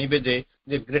ଭାବିବେ ଜାଣିବେ ଯେ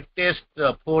ଗ୍ରେଟେଷ୍ଟ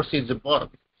ଫୋର୍ସ ଇଜ ବର୍ନ।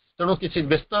 ତେଣୁ କିଛି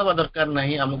ବ୍ୟସ୍ତ ହେବା ଦରକାର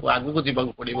ନାହିଁ ଆମକୁ ଆଗକୁ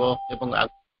ଯିବାକୁ ପଡିବ ଏବଂ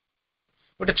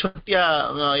ଗୋଟେ ଛୋଟିଆ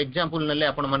ଏକ୍ସାମ୍ପଲ ନେଲେ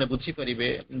ଆପଣ ମାନେ ବୁଝିପାରିବେ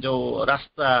ଯୋଉ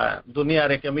ରାସ୍ତା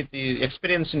ଦୁନିଆରେ କେମିତି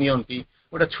ଏକ୍ସପିରିଏନ୍ସ ନିଅନ୍ତି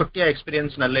ଗୋଟେ ଛୋଟିଆ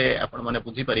ଏକ୍ସପିରିଏନ୍ସ ନେଲେ ଆପଣ ମାନେ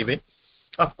ବୁଝିପାରିବେ।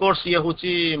 ଅଫକୋର୍ସ ଇଏ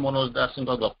ହଉଛି ମନୋଜ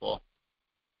ଦାସଙ୍କ ଗପ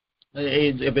ଏଇ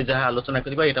ଏବେ ଯାହା ଆଲୋଚନା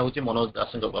କରିବା ଏଇଟା ହଉଛି ମନୋଜ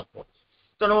ଦାସଙ୍କ ଗପ।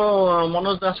 ତେଣୁ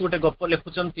ମନୋଜ ଦାସ ଗୋଟେ ଗପ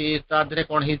ଲେଖୁଛନ୍ତି ତା ଦେହରେ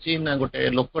କଣ ହେଇଛି ନା ଗୋଟେ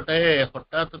ଲୋକଟାଏ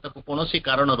ହଠାତ୍ ତାକୁ କୌଣସି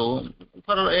କାରଣରୁ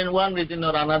ୱାନ୍ ରିଜନ୍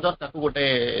ଅର୍ ଆନାଦର ତାକୁ ଗୋଟେ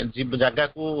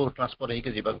ଜାଗାକୁ ଟ୍ରାନ୍ସଫର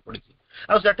ହେଇକି ଯିବାକୁ ପଡିଛି।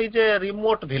 ଆଉ that is a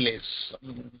remote village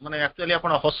ମାନେ ଆକ୍ଚୁଆଲି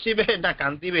ଆପଣ ହସିବେ ନା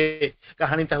କାନ୍ଦିବେ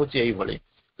କାହାଣୀଟା ହଉଛି ଏଇଭଳି।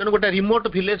 ତେଣୁ ଗୋଟେ ରିମୋଟ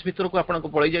ଭିଲେଜ ଭିତରକୁ ଆପଣଙ୍କୁ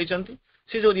ପଳେଇ ଯାଇଛନ୍ତି।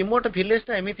 ସେ ଯୋଉ ରିମୋଟ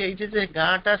ଭିଲେଜଟା ଏମିତି ହେଇଛି ଯେ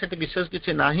ଗାଁଟା ସେଠି ବିଶେଷ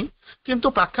କିଛି ନାହିଁ କିନ୍ତୁ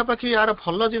ପାଖାପାଖି ୟାର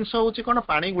ଭଲ ଜିନିଷ ହଉଛି କଣ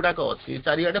ପାଣି ଗୁଡାକ ଅଛି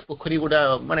ଚାରିଆଡେ ପୋଖରୀ ଗୁଡା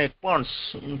ମାନେ ପଣ୍ଡସ୍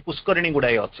ପୁଷ୍କରିଣୀ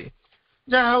ଗୁଡାଏ ଅଛି।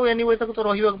 ଯାହା ହଉ ଏନିୱେ ତାକୁ ତ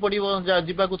ରହିବାକୁ ପଡିବ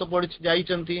ଯିବାକୁ ତ ପଡିଛି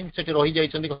ଯାଇଛନ୍ତି ସେଠି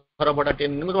ରହିଯାଇଛନ୍ତି ଘର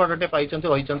ଭଡାଟେ ପାଇଛନ୍ତି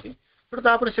ରହିଛନ୍ତି।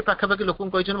 ତାପରେ ସେ ପାଖାପାଖି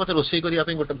ଲୋକଙ୍କୁ କହିଛନ୍ତି ମତେ ରୋଷେଇ କରିବା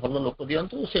ପାଇଁ ଗୋଟେ ଭଲ ଲୋକ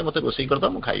ଦିଅନ୍ତୁ ସେ ମତେ ରୋଷେଇ କରିଦବ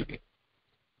ମୁଁ ଖାଇବି।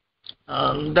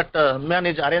 That man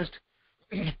is arranged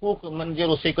cook ମାନେ ଯିଏ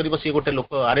ରୋଷେଇ କରିବ ସିଏ ଗୋଟେ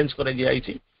ଲୋକ ଆରେଞ୍ଜ କରାଇ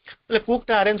ଦିଆଯାଇଛି। ହେଲେ କୁକ୍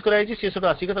ଟା ଆରେଞ୍ଜ କରାଯାଇଛି ସିଏ ସେଠୁ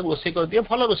ଆସିକି ତାକୁ ରୋଷେଇ କରିଦିଏ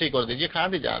ଭଲ ରୋଷେଇ କରିଦିଏ ଯିଏ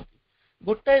ଖାଆନ୍ତି ଯାଆନ୍ତି।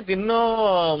 ଗୋଟାଏ ଦିନ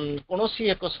କୌଣସି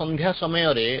ଏକ ସନ୍ଧ୍ୟା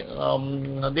ସମୟରେ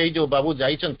ଦେଇ ଯୋଉ ବାବୁ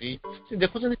ଯାଇଛନ୍ତି ସେ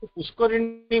ଦେଖୁଛନ୍ତି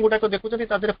ପୁଷ୍କରିଣୀ ଗୁଡାକ ଦେଖୁଛନ୍ତି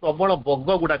ତା ଦେହରେ ପ୍ରବଳ ବଗ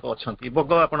ଗୁଡାକ ଅଛନ୍ତି। ବଗ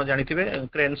ଆପଣ ଜାଣିଥିବେ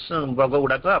କ୍ରେନ୍ସ ବଗ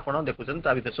ଗୁଡାକ ଆପଣ ଦେଖୁଛନ୍ତି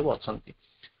ତା ଭିତରେ ସବୁ ଅଛନ୍ତି।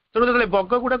 ତେଣୁ ଯେତେବେଳେ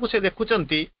ବଗ ଗୁଡାକୁ ସେ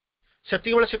ଦେଖୁଛନ୍ତି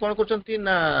ସେତିକିବେଳେ ସେ କଣ କରୁଛନ୍ତି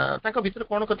ନା ତାଙ୍କ ଭିତରେ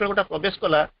କଣ କେତେବେଳେ ଗୋଟେ ପ୍ରବେଶ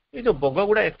କଲା ଏଇ ଯୋଉ ବଗ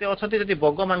ଗୁଡା ଏତେ ଅଛନ୍ତି ଯଦି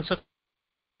ବଗ ମାଂସ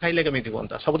ଖାଇଲେ କେମିତି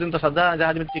ହୁଅନ୍ତା, ସବୁଦିନ ତ ସାଧା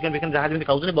ଯାହା ଯେମିତି ଚିକେନ ଫିକେନ ଯାହା ଯେମିତି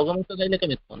ଖାଉଛନ୍ତି ବଗ ମାଂସ ଖାଇଲେ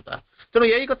କେମିତି ହୁଅନ୍ତା। ତେଣୁ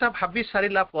ଏଇ କଥା ଭାବି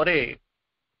ସାରିଲା ପରେ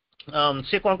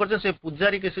ସେ କଣ କରୁଛନ୍ତି, ସେ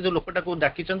ପୂଜାରୀ ସେ ଯୋଉ ଲୋକଟାକୁ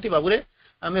ଡାକିଛନ୍ତି, ବାବୁରେ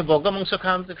ଆମେ ବଗ ମାଂସ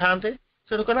ଖାଆନ୍ତେ।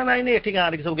 ସେଠୁ କହିଲା ନାଇଁ ନାଇଁ ଏଠି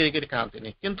ଗାଁରେ ସବୁ କେହି ଖାଆନ୍ତିନି।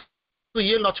 କିନ୍ତୁ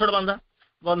ଇଏ ନଛଡ଼ ବାନ୍ଧା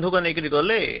ବନ୍ଧୁକ ନେଇକରି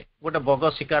ଗଲେ, ଗୋଟେ ବଗ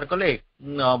ଶିକାର କଲେ,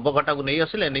 ବଗଟାକୁ ନେଇ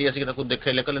ଆସିଲେ, ନେଇ ଆସିକି ତାକୁ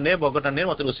ଦେଖେଇଲେ, କହିଲେ ନେ ବଗଟା ନେ,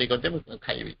 ମତେ ରୋଷେଇ କରିଦେ ମୁଁ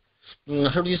ଖାଇବି।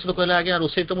 ସେଠୁ ଯିଏ କହିଲେ ଆଜ୍ଞା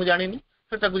ରୋଷେଇ ତ ମୁଁ ଜାଣିନି।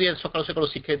 ତାକୁ ସକାଳୁ ସକାଳୁ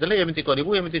ଶିଖେଇ ଦେଲେ, ଏମିତି କରିବୁ,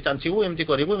 ଏମିତି ଚାଞ୍ଚିବୁ, ଏମିତି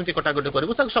କରିବୁ, ଏମିତି କଟାକଟି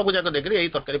କରିବୁ, ତାକୁ ସବୁ ଯାକ ଦେଖିଲି ଏଇ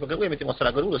ତରକାରୀ ପକେଇବୁ, ଏମିତି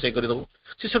ମସଲା କରିବୁ, ରୋଷେଇ କରିଦେବୁ।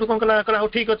 ସେ ସେଠୁ କଣ କଲା ହଉ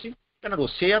ଠିକ ଅଛି, କାରଣ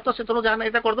ରୋଷେଇଆ ତ ସେତେବେଳେ ଯାହା ନା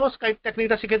ଏଇଟା କରିଦେବ,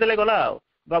 ଟେକ୍ନିକଟା ଶିଖେଇ ଦେଲେ ଗଲା ଆଉ।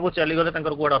 ବାବୁ ଚାଲିଗଲେ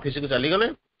ତାଙ୍କର କୁଆଡେ ଅଫିସକୁ ଚାଲିଗଲେ।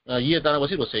 ଇଏ ତାର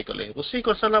ବସି ରୋଷେଇ କଲେ। ରୋଷେଇ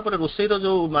କରିସାରିଲା ପରେ ରୋଷେଇର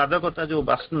ଯୋଉ ମାଦକତା, ଯୋଉ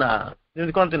ବାସ୍ନା,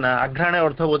 ଯେମିତି କହନ୍ତି ନା ଆଘ୍ରାଣେ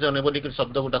ଅର୍ଥ ଭୋଜନ ବୋଲିକି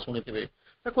ଶବ୍ଦ ଗୋଟା ଶୁଣିଥିବେ,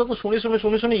 ତାକୁ ଶୁଣି ଶୁଣି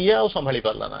ଶୁଣି ଶୁଣି ଇଏ ଆଉ ସମ୍ଭାଳି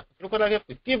ପାରିଲା ନା। କହିଲା ଆଜ୍ଞା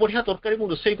ଏତେ ବଢିଆ ତରକାରୀ ମୁଁ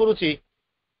ରୋଷେଇ କରୁଛି,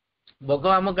 ବଗ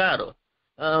ଆମ ଗାଁର,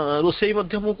 ରୋଷେଇ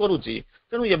ମଧ୍ୟ ମୁଁ କରୁଛି,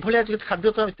 ତେଣୁ ଏଭଳିଆ ଖାଦ୍ୟ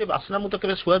ତ ଏତେ ବାସ୍ନା ମୁଁ ତ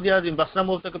କେବେ ସୁଆଦିଆ ବାସ୍ନା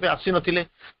ମୋର ତ କେବେ ଆସିନଥିଲେ।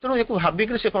 ତେଣୁ ୟାକୁ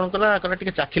ଭାବିକିରି ସେ କଣ କଲା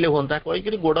ଟିକେ ଚାଖିଲେ ହୁଅନ୍ତା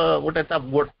କହିକିରି ଗୋଡ ଗୋଟେ ତା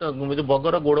ଯୋଉ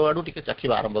ବଗର ଗୋଡ ଆଡୁ ଟିକେ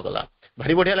ଚାଖିବା ଆରମ୍ଭ କଲା।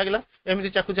 ଭାରି ବଢିଆ ଲାଗିଲା। ଏମିତି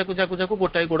ଚାକୁ ଚାକୁ ଚାକୁ ଚାକୁ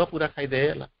ଗୋଟାଏ ଗୋଡ ପୁରା ଖାଇଦେଇ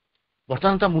ହେଲା।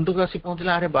 ବର୍ତ୍ତମାନ ତା ମୁଣ୍ଡକୁ ଆସି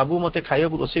ପହଞ୍ଚିଲା, ଆରେ ବାବୁ ମତେ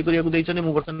ଖାଇବାକୁ ରୋଷେଇ କରିବାକୁ ଦେଇଛନ୍ତି,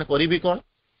 ମୁଁ ବର୍ତ୍ତମାନ କରିବି କଣ।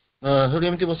 ସେଠୁ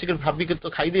ଏମିତି ବସିକି ଭାବିକି ତ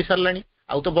ଖାଇଦେଇ ସାରିଲାଣି,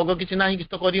 ଆଉ ତ ବଗ କିଛି ନାହିଁ,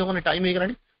 କିଛି ତ କରିହବନି, ଟାଇମ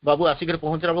ହେଇଗଲାଣି। ବାବୁ ଆସିକି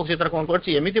ପହଞ୍ଚିଲା ବେଳକୁ ସେ ତାର କଣ କରିଛି,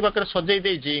 ଏମିତି ପାଖରେ ସଜେଇ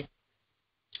ଦେଇଛି,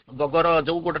 ବଗର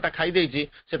ଯୋଉ ଗୋଟାଟା ଖାଇ ଦେଇଛି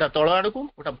ସେଟା ତଳ ଆଡକୁ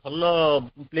ଗୋଟେ ଭଲ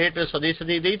ପ୍ଲେଟରେ ସଜେଇ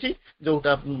ସଜେଇ ଦେଇଛି,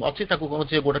 ଯୋଉଟା ଅଛି ତାକୁ କଣ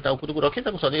ସେ ଗୋଟାଟା ଉପରକୁ ରଖି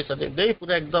ତାକୁ ସଜେଇ ସଜେଇ ଦେଇ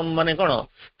ପୁରା ଏକଦମ ମାନେ କଣ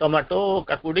ଟମାଟୋ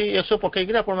କାକୁଡି ଏସବୁ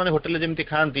ପକେଇକିରି ଆପଣ ମାନେ ହୋଟେଲରେ ଯେମିତି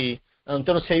ଖାଆନ୍ତି,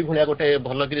 ତେଣୁ ସେଇଭଳିଆ ଗୋଟେ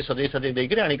ଭଲକିରି ସଜେଇ ସଜେଇ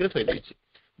ଦେଇକିରି ଆଣିକିରି ଥୋଇ ଦେଇଛି।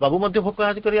 ବାବୁ ମଧ୍ୟ ଭୋକ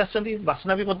ଆଜି କରି ଆସିଛନ୍ତି,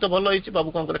 ବାସ୍ନା ବି ମଧ୍ୟ ଭଲ ହେଇଛି। ବାବୁ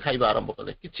କଣ କଲେ ଖାଇବା ଆରମ୍ଭ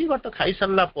କଲେ। କିଛି ବାଟ ଖାଇ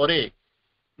ସାରିଲା ପରେ,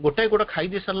 ଗୋଟାଏ ଗୋଡ ଖାଇ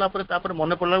ଦେଇ ସାରିଲା ପରେ ତାପରେ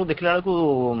ମନେ ପଡିଲା ବେଳକୁ ଦେଖିଲା ବେଳକୁ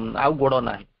ଆଉ ଗୋଡ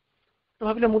ନାହିଁ। ତ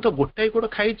ଭାବିଲେ ମୁଁ ତ ଗୋଟାଏ ଗୋଡ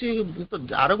ଖାଇଛି,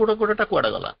 ଆର ଗୋଡଟା କୁଆଡେ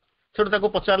ଗଲା। ସେଠୁ ତାକୁ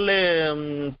ପଚାରିଲେ,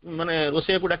 ମାନେ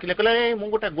ରୋଷେଇଆକୁ ଡାକିଲେ, କହିଲେ ମୁଁ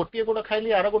ଗୋଟିଏ ଗୋଡ ଖାଇଲି,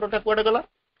 ଆର ଗୋଡଟା କୁଆଡେ ଗଲା।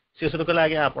 ସେ ସେଠୁ କହିଲେ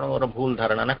ଆଜ୍ଞା ଆପଣଙ୍କର ଭୁଲ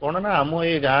ଧାରଣା, ନା କଣ ନା ଆମ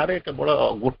ଏଇ ଗାଁରେ କେବଳ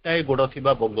ଗୋଟାଏ ଗୋଡ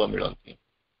ଥିବା ବଗ ମିଳନ୍ତି।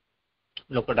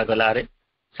 ଲୋକଟା କହିଲା ଆରେ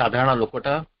ସାଧାରଣ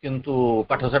ଲୋକଟା, କିନ୍ତୁ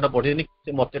ପାଠଶାଠ ପଢିନି,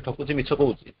 ସେ ମତେ ଠକୁଛି, ମିଛ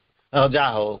କହୁଛି।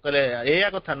 ଯାହା ହଉ, କହିଲେ ଏଇଆ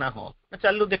କଥା ନା, ହଁ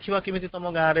ଚାଲୁ ଦେଖିବା କେମିତି ତମ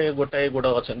ଗାଁରେ ଗୋଟାଏ ଗୋଡ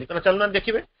ଅଛନ୍ତି। କହିଲେ ଚାଲୁନାହାନ୍ତି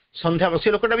ଦେଖିବେ। ସନ୍ଧ୍ୟା ସେ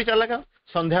ଲୋକଟା ବି ଚାଲାକ,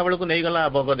 ସନ୍ଧ୍ୟା ବେଳକୁ ନେଇଗଲା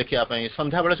ବଗ ଦେଖିବା ପାଇଁ।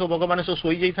 ସନ୍ଧ୍ୟା ବେଳେ ସବୁ ବଗ ମାନେ ସବୁ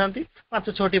ଶୋଇଯାଇଥାନ୍ତି,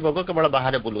 5-6ଟି ବଗ କେବଳ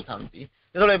ବାହାରେ ବୁଲୁଥାନ୍ତି।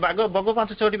 ଯେତେବେଳେ ବଗ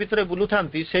 5-6ଟି ଭିତରେ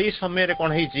ବୁଲୁଥାନ୍ତି, ସେଇ ସମୟରେ କଣ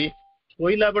ହେଇଛି,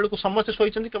 ଶୋଇଲା ବେଳକୁ ସମସ୍ତେ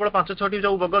ଶୋଇଛନ୍ତି, କେବଳ 5-6ଟି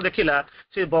ଯୋଉ ବଗ ଦେଖିଲା,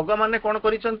 ସେ ବଗ ମାନେ କଣ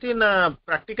କରିଛନ୍ତି ନା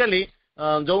ପ୍ରାକ୍ଟିକାଲି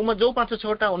ଯୋଉ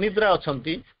 5-6ଟା ଅନିଦ୍ରା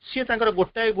ଅଛନ୍ତି, ସିଏ ତାଙ୍କର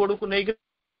ଗୋଟାଏ ଗୋଡକୁ ନେଇକି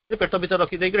ପେଟ ଭିତରେ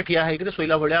ରଖିଦେଇକି ଠିଆ ହେଇକି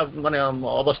ଶୋଇଲା ଭଳିଆ ମାନେ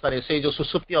ଅବସ୍ଥାରେ, ସେଇ ଯୋଉ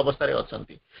ସୁସୁପ୍ତି ଅବସ୍ଥାରେ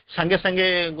ଅଛନ୍ତି। ସାଙ୍ଗେ ସାଙ୍ଗେ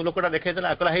ଲୋକଟା ଦେଖେଇଦେଲା,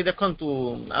 କହିଲା ହେଇ ଦେଖନ୍ତୁ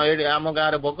ଆମ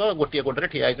ଗାଁରେ ବଗ ଗୋଟିଏ ଗୋଡରେ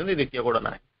ଠିଆ ହେଇଛନ୍ତି, ଦ୍ୱିତୀୟ ଗୋଡ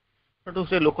ନାହିଁ। ସେଠୁ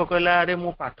ସେ ଲୋକ କହିଲା ଆରେ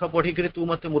ମୁଁ ପାଠ ପଢିକିରି ତୁ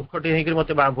ମତେ ମୂର୍ଖଟି ହେଇକିରି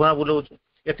ମତେ ଭୁଆଁ ବୁଲଉଛୁ।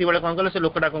 ଏତିକି ବେଳେ କଣ କଲେ, ସେ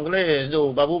ଲୋକଟା କଣ କଲେ, ଯୋଉ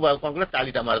ବାବୁ କଣ କଲେ,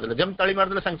 ତାଳିଟା ମାରିଦେଲେ। ଯେମିତି ତାଳି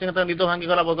ମାରିଦେଲେ ସାଙ୍ଗେ ସାଙ୍ଗେ ତା ନିଦ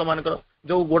ଭାଙ୍ଗିଗଲା ବଗ ମାନଙ୍କର।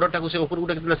 ଯୋଉ ଗୋଡଟାକୁ ସେ ଉପରକୁ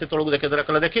ଟେକିଥିଲେ ସେ ତଳକୁ ଦେଖେଇଦେଲା,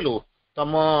 କହିଲା ଦେଖିଲୁ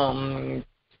ତମ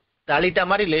ତାଳିଟା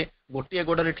ମାରିଲେ ଗୋଟିଏ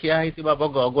ଗୋଡରେ ଠିଆ ହେଇଥିବା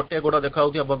ବଗ, ଗୋଟିଏ ଗୋଡ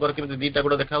ଦେଖାଯାଉଥିବା ବଗର କେମିତି ଦିଟା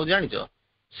ଗୋଡ ଦେଖାଯାଉଛି ଜାଣିଛ।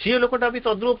 ସିଏ ଲୋକଟା ବି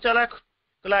ତଦ୍ରୁପ ଚାଲାକ,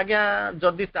 କହିଲା ଆଜ୍ଞା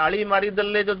ଯଦି ତାଳି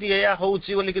ମାରିଦେଲେ ଯଦି ଏଇଆ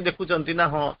ହଉଛି ବୋଲିକି ଦେଖୁଛନ୍ତି, ନା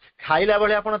ହଁ ଖାଇଲା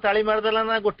ବେଳେ ଆପଣ ତାଳି ମାରିଦେଲା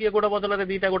ନା ଗୋଟିଏ ଗୋଡ ବଦଳରେ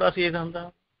ଦିଟା ଗୋଡ ଆସିଯାଇଥାନ୍ତା।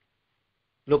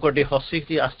 ଲୋକଟି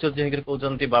ହସିକି ଆଶ୍ଚର୍ଯ୍ୟ ହେଇକି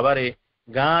କହୁଛନ୍ତି, ବାବାରେ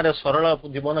ଗାଁରେ ସରଳ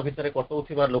ଜୀବନ ଭିତରେ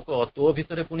କଟଉଥିବା ଲୋକ, ତୋ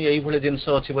ଭିତରେ ପୁଣି ଏଇଭଳି ଜିନିଷ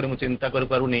ଅଛି ବୋଲି ମୁଁ ଚିନ୍ତା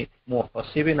କରିପାରୁନି। ମୁଁ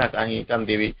ହସିବି ନା କାହିଁ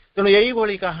କାନ୍ଦିବି। ତେଣୁ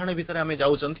ଏଇଭଳି କାହାଣୀ ଭିତରେ ଆମେ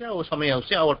ଯାଉଛନ୍ତି, ଆଉ ସମୟ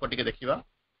ଆସୁଛି ଆଉ ଅଳ୍ପ ଟିକେ ଦେଖିବା।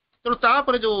 ତେଣୁ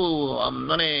ତାପରେ ଯୋଉ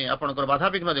ମାନେ ଆପଣଙ୍କର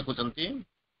ବାଧାବିଘ୍ନ ଦେଖୁଛନ୍ତି,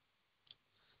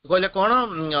 କହିଲେ କଣ,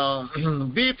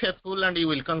 ବି ଫେଥଫୁଲ ଆଣ୍ଡ ୟୁ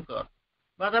ୱିଲ୍ କଙ୍କର।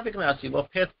 ବାଧାବିଘ୍ନ ଆସିବ,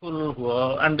 ଫେଥଫୁଲ ହୁଅ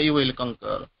and you will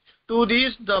କଙ୍କର। To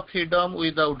reach the freedom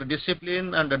without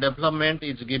discipline and development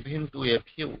is given to a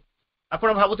few. ଆପଣ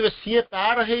ଭାବୁଥିବେ ସିଏ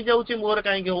ତାର ହେଇଯାଉଛି, ମୋର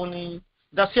କାହିଁକି ହଉନି।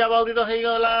 ଦାସିଆ ବାଉରୀର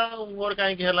ହେଇଗଲା, ମୋର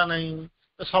କାହିଁକି ହେଲା ନାହିଁ।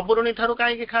 ସବୁରୁଣୀ ଠାରୁ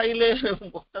କାହିଁକି ଖାଇଲେ,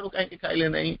 ଠାରୁ କାହିଁକି ଖାଇଲେ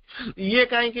ନାହିଁ। ଇଏ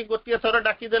କାହିଁକି ଗୋଟିଏ ଥର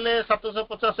ଡାକିଦେଲେ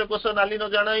 750 କୋଷ ନାଲି ନ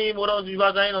ଜାଣଇ, ମୋର ଯିବା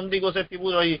ଯାଏ ନନ୍ଦୀ ଗୋଷେ ଥିବୁ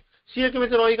ରହି। ସିଏ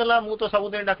କେମିତି ରହିଗଲା, ମୁଁ ତ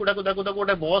ସବୁଦିନ ଡାକୁ ଡାକୁ ଡାକୁ ଡାକୁ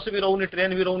ଗୋଟେ ବସ୍ ବି ରହୁନି,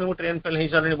 ଟ୍ରେନ ବି ରହୁନି, ମୁଁ ଟ୍ରେନ ଫେଲ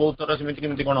ହେଇସାରିଲିଣି ବହୁତ ଥର, ସେମିତି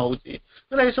କେମିତି କଣ ହଉଛି।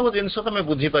 କହିଲେ ଏଇସବୁ ଜିନିଷ ତମେ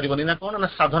ବୁଝିପାରିବନି ନା କଣ, ନା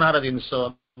ସାଧନାର ଜିନିଷ।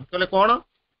 କହିଲେ କଣ,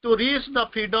 ଟୁ ରିଚ୍ ଦ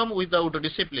ଫ୍ରିଡମ ୱିଦାଉଟ୍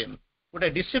ଡିସିପ୍ଲିନ। ଗୋଟେ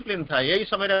ଡିସିପ୍ଲିନ ଥାଏ, ଏଇ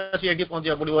ସମୟରେ ଆସି ଏଠି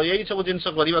ପହଞ୍ଚିବାକୁ ପଡିବ, ଏଇ ସବୁ ଜିନିଷ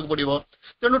କରିବାକୁ ପଡିବ।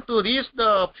 ତେଣୁ ଟୁ ରିଚ୍ ଦ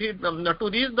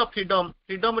ଫ୍ରିଡମ,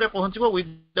 ଫ୍ରିଡମରେ ପହଞ୍ଚିବ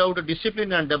without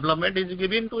discipline and development is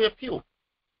ଗିଭେନ two a few.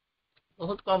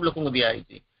 ବହୁତ କମ ଲୋକଙ୍କୁ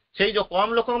ଦିଆହେଇଛି। ସେଇ ଯୋଉ କମ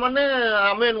ଲୋକ ମାନେ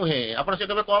ଆମେ ନୁହେଁ, ଆପଣ ସେ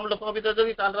କେବେ କମ ଲୋକଙ୍କ ଭିତରେ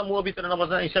ଯଦି ତାହେଲେ ମୋ ଭିତରେ ନବ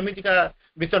ନାହିଁ, ସେମିତିକା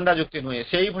ବିତଣ୍ଡା ଯୁକ୍ତି ନୁହେଁ।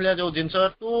 ସେଇଭଳିଆ ଯୋଉ ଜିନିଷ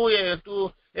two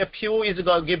a few is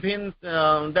given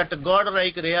that Garh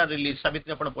like rare release.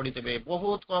 Savitri ଆପଣ ପଢିଥିବେ,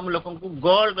 ବହୁତ କମ ଲୋକଙ୍କୁ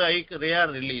ଗଡ ଲାଇକ ରେୟାର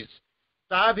ରିଲିଜ,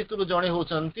 ତା ଭିତରୁ ଜଣେ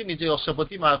ହଉଛନ୍ତି ନିଜେ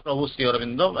ଅଶ୍ୱପତି ମା ପ୍ରଭୁ ଶ୍ରୀ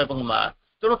ଅରବିନ୍ଦ ଏବଂ ମା।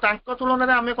 ତେଣୁ ତାଙ୍କ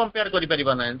ତୁଳନାରେ ଆମେ କମ୍ପେୟାର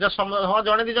କରିପାରିବା ନାହିଁ ଯେ ହଁ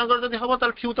ଜଣେ ଦି ଜଣଙ୍କର ଯଦି ହବ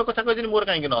ତାହେଲେ ଫ୍ୟୁ ତ କଥା କହିଛନ୍ତି ମୋର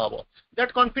କାହିଁକି ନ ହବ।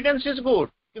 ଦ୍ୟାଟ୍ କନଫିଡେନ୍ସ ଇଜ ଗୁଡ୍,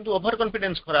 କିନ୍ତୁ ଓଭର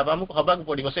କନଫିଡେନ୍ସ ଖରାପ। ଆମକୁ ହବାକୁ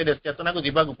ପଡିବ, ସେଇ ଚେତନାକୁ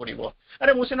ଯିବାକୁ ପଡିବ।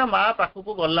 ଆରେ ମୁଁ ସିନା ମା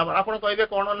ପାଖକୁ ଗଲା, ଆପଣ କହିବେ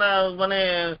କଣ ନା ମାନେ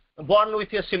burn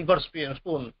with A silver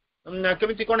spoon,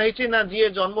 କେମିତି କଣ ହେଇଛି ନା ଯିଏ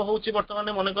ଜନ୍ମ ହଉଛି ବର୍ତ୍ତମାନ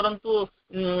ମନେ କରନ୍ତୁ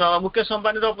ମୁକେଶ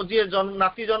ଅମ୍ବାନୀର ଯିଏ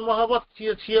ନାତି ଜନ୍ମ ହବ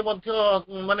ସିଏ ମଧ୍ୟ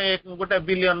ମାନେ ଗୋଟେ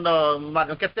ବିଲିୟନ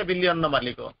କେତେ ବିଲିୟନ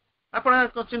ମାଲିକ। ଆପଣ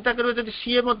ଚିନ୍ତା କରିବେ ଯଦି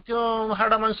ସିଏ ମଧ୍ୟ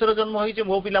ହାଡ ମାଂସରେ ଜନ୍ମ ହେଇଛି,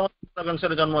 ମୋ ପିଲା ହାଡ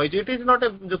ମାଂସରେ ଜନ୍ମ ହେଇଛି, ଇଟ୍ ଇଜ ନଟ୍ ଏ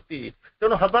ଯୁକ୍ତି।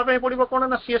 ତେଣୁ ହବା ପାଇଁ ପଡିବ କଣ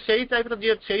ନା ସିଏ ସେଇ ଟାଇପର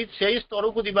ଯିଏ ସେଇ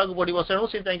ସ୍ତରକୁ ଯିବାକୁ ପଡିବ, ତେଣୁ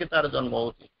ସେ ଯାଇକି ତାର ଜନ୍ମ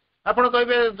ହଉଛି। ଆପଣ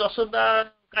କହିବେ ଯଶୋଦା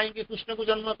କାହିଁକି କୃଷ୍ଣକୁ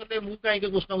ଜନ୍ମ କଲେ, ମୁଁ କାହିଁକି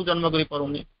କୃଷ୍ଣକୁ ଜନ୍ମ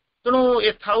କରିପାରୁନି। ତେଣୁ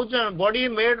ଏ body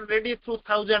made ready through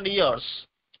 1000 years,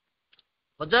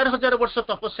 ହଜାର ହଜାର ବର୍ଷ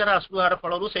ତପସ୍ୟାର ଆସ୍ପୃହାର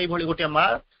ଫଳରୁ ସେଇଭଳି ଗୋଟିଏ ମା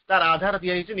ତାର ଆଧାର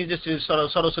ଦିଆଯାଇଛି, ନିଜେ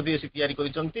ସରସ୍ୱତୀ ଆସି ତିଆରି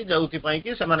କରିଛନ୍ତି, ଯୋଉଥିପାଇଁ କି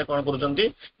ସେମାନେ କଣ କରୁଛନ୍ତି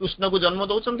କୃଷ୍ଣକୁ ଜନ୍ମ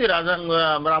ଦଉଛନ୍ତି,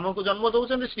 ରାମକୁ ଜନ୍ମ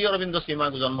ଦଉଛନ୍ତି, ଶ୍ରୀ ଅରବିନ୍ଦ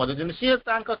ସୀମାକୁ ଜନ୍ମ ଦଉଛନ୍ତି। ସିଏ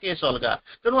ତାଙ୍କ କେସ୍ ଅଲଗା।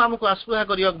 ତେଣୁ ଆମକୁ ଆସ୍ପୃହା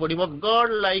କରିବାକୁ ପଡିବ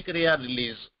ଗଡ୍ ଲାଇକ୍ ରେୟାର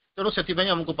ରିଲିଜ। ତେଣୁ ସେଥିପାଇଁ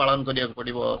ଆମକୁ ପାଳନ କରିବାକୁ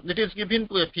ପଡିବ। ଇଟ୍ is given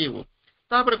two a few.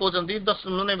 ତାପରେ କହୁଛନ୍ତି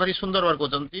ମାନେ ଭାରି ସୁନ୍ଦର ଭାବରେ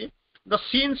କହୁଛନ୍ତି ଦ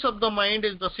since of the mind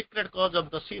is the secret cause of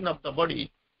the scene of the body.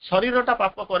 ଶରୀରଟା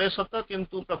ପାପ କରେ ସତ,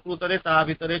 କିନ୍ତୁ ପ୍ରକୃତରେ ତା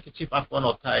ଭିତରେ କିଛି ପାପ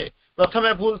ନଥାଏ। ପ୍ରଥମେ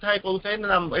ଭୁଲ ଥାଏ କହୁଥାଏ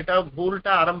ନା ଏଟା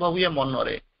ଭୁଲଟା ଆରମ୍ଭ ହୁଏ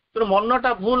ମନରେ। ତେଣୁ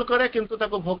ମନଟା ଭୁଲ କରେ, କିନ୍ତୁ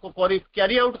ତାକୁ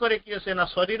କ୍ୟାରି ଆଉଟ୍ କରେ କିଏ, ସେ ନା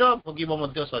ଶରୀର, ଭୋଗିବ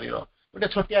ମଧ୍ୟ ଶରୀର। ଗୋଟେ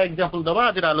ଛୋଟିଆ ଏକ୍ଜାମ୍ପଲ ଦବା,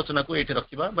 ଆଜିର ଆଲୋଚନାକୁ ଏଇଠି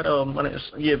ରଖିବା। ମାନେ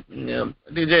ଇଏ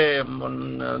ଯେ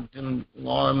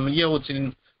ଇଏ ହଉଛି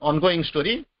ଅନଗୋଇଂ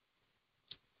ଷ୍ଟୋରି।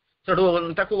 ସେଠୁ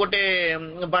ତାକୁ ଗୋଟେ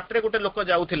ବାଟରେ ଗୋଟେ ଲୋକ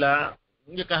ଯାଉଥିଲା,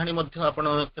 ଇଏ କାହାଣୀ ମଧ୍ୟ ଆପଣ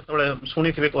କେତେବେଳେ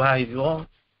ଶୁଣିଥିବେ, କୁହା ହେଇଯିବ।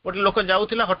 ଗୋଟେ ଲୋକ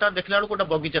ଯାଉଥିଲା, ହଠାତ୍ ଦେଖିଲା ବେଳକୁ ଗୋଟେ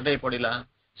ବଗିଚାଟେ ପଡିଲା।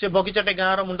 ସେ ବଗିଚାଟେ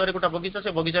ଗାଁର ମୁଣ୍ଡରେ ଗୋଟେ ବଗିଚା,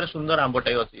 ସେ ବଗିଚାରେ ସୁନ୍ଦର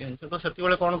ଆମ୍ବଟାଏ ଅଛି।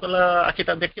 ସେତେବେଳେ କଣ କଲା,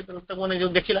 ଆଖିଟା ଦେଖି ତାକୁ ମାନେ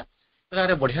ଯୋଉ ଦେଖିଲା,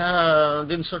 ଆରେ ବଢିଆ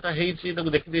ଜିନିଷଟା ହେଇଛି। ତାକୁ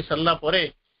ଦେଖିଦେଇ ସାରିଲା ପରେ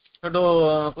ସେଠୁ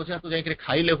କହୁଛି ତୁ ଯାଇକିରି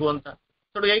ଖାଇଲେ ହୁଅନ୍ତା।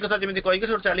 ସେଠୁ ଏଇ କଥା ଯେମିତି କହିକି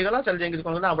ସେଠୁ ଚାଲିଗଲା। ଚାଲି ଯାଇକି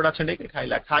କଣ କଲା, ଆମ୍ବଟା ଛିଣ୍ଡେଇକି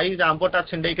ଖାଇଲା। ଆମ୍ବଟା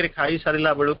ଛିଣ୍ଡେଇକି ଖାଇ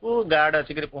ସାରିଲା ବେଳକୁ ଗାର୍ଡ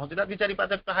ଆସିକି ପହଞ୍ଚିଲା, ଦି ଚାରି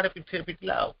ପାଦ କାହାରେ ପିଠିରେ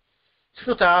ପିଟିଲା ଆଉ।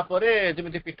 ସେଠୁ ତାପରେ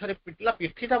ଯେମିତି ପିଠରେ ପିଟିଲା,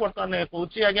 ପିଠିଟା ବର୍ତ୍ତମାନ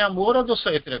କହୁଛି ଆଜ୍ଞା ମୋର ଦୋଷ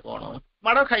ଏଥିରେ କଣ,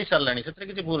 ମାଡ ଖାଇସାରିଲାଣି, ସେଥିରେ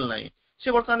କିଛି ଭୁଲ ନାହିଁ। ସେ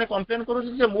ବର୍ତ୍ତମାନ କମ୍ପ୍ଲେନ କରୁଛି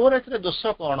ଯେ ମୋର ଏଥିରେ ଦୋଷ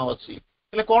କଣ ଅଛି।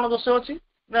 ହେଲେ କଣ ଦୋଷ ଅଛି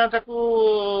ନା ତାକୁ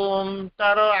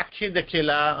ତାର ଆଖି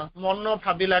ଦେଖେଇଲା, ମନ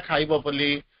ଭାବିଲା ଖାଇବ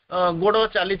ବୋଲି, ଗୋଡ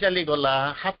ଚାଲି ଚାଲି ଗଲା,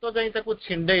 ହାତ ଯାଇ ତାକୁ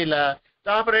ଛିଣ୍ଡେଇଲା,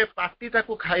 ତାପରେ ପାଟି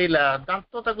ତାକୁ ଖାଇଲା,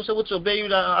 ଦାନ୍ତ ତାକୁ ସବୁ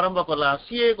ଚୋବେଇବା ଆରମ୍ଭ କଲା,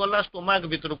 ସିଏ ଗଲା ଷ୍ଟୋମାକ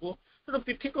ଭିତରକୁ। ସେଠୁ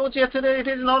ପିଠି କହୁଛି ଏଥିରେ ଇଟ୍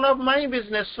is non of my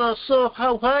business, show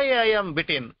why I am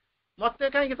ବିଟିନ୍। ମତେ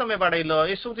କାହିଁକି ତମେ ବାଡେଇଲ,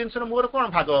 ଏସବୁ ଜିନିଷରେ ମୋର କଣ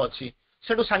ଭାଗ ଅଛି।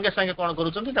 ସେଠୁ ସାଙ୍ଗେ ସାଙ୍ଗେ କଣ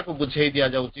କରୁଛନ୍ତି, ତାକୁ ବୁଝେଇ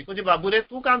ଦିଆଯାଉଛି। କହୁଛି ବାବୁରେ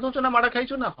ତୁ କାନ୍ଦୁଛୁ ନା ମାଡ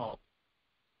ଖାଇଛୁ ନା, ହଁ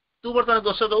ତୁ ବର୍ତ୍ତମାନ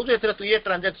ଦୋଷ ଦଉଛୁ ଏଥିରେ, ତୁ ଇଏ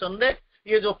ଟ୍ରାଞ୍ଜାକ୍ସନରେ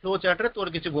ଇଏ ଯୋଉ ଫ୍ଲୋ ଚାର୍ଟରେ ତୋର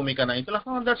କିଛି ଭୂମିକା ନାହିଁ। କହିଲା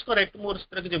ହଁ ଦ୍ୟାଟ୍ସ କରେକ୍ଟ, ମୋର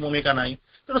ସେଥିରେ କିଛି ଭୂମିକା ନାହିଁ।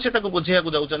 ତେଣୁ ସେ ତାକୁ ବୁଝେଇବାକୁ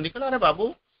ଯାଉଛନ୍ତି। କହିଲା ଆରେ ବାବୁ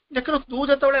ଦେଖିଲୁ, ତୁ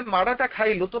ଯେତେବେଳେ ମାଡଟା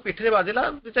ଖାଇଲୁ ତୋ ପିଠିରେ ବାଜିଲା,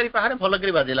 ଦି ଚାରି ପାହାରେ ଭଲ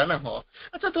କରି ବାଜିଲା ନା, ହଁ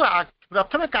ଆଚ୍ଛା ତୁ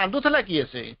ପ୍ରଥମେ କାନ୍ଦୁଥିଲା କିଏ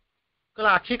ସେ? କହିଲା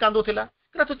ଆଖି କାନ୍ଦୁଥିଲା।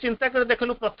 କହିଲା ତୁ ଚିନ୍ତା କରି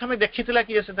ଦେଖିଲୁ ପ୍ରଥମେ ଦେଖିଥିଲା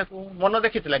କିଏ ସେ, ତାକୁ ମନ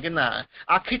ଦେଖିଥିଲା କି ନା,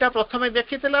 ଆଖିଟା ପ୍ରଥମେ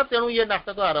ଦେଖିଥିଲା। ତେଣୁ ଇଏ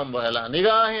ନାଟକ ଆରମ୍ଭ ହେଲା,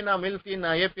 ନିଗାହେ ନା ମିଲତି ନା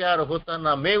ଏ ପ୍ୟାର ହୋତା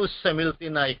ନା ମେ ଉସସେ ମିଲତି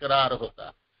ନା ଇକରାର ହୋତା।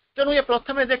 ତେଣୁ ଇଏ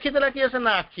ପ୍ରଥମେ ଦେଖିଥିଲା କିଏ ସେ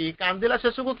ନା ଆଖି, କାନ୍ଦିଲା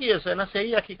ଶେଷକୁ କିଏ ସେ ନା ସେଇ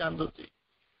ଆଖି କାନ୍ଦୁଛି।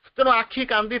 ତେଣୁ ଆଖି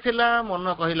କାନ୍ଦିଥିଲା, ମନ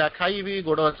କହିଲା ଖାଇବି,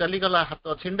 ଗୋଡ ଚାଲିଗଲା, ହାତ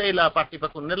ଛିଣ୍ଡେଇଲା, ପାଟି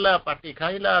ପାଖକୁ ନେଲା, ପାଟି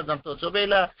ଖାଇଲା, ଦାନ୍ତ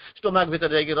ଚୋବେଇଲା, ଷ୍ଟୋମାକ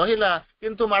ଭିତରେ ଯାଇକି ରହିଲା।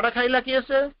 କିନ୍ତୁ ମାଡ ଖାଇଲା କିଏ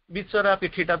ସେ? ବିଚରା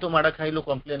ପିଠିଟା ତୁ ମାଡ ଖାଇଲୁ,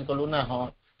 କମ୍ପ୍ଲେନ କଲୁ ନା, ହଁ।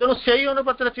 ତେଣୁ ସେଇ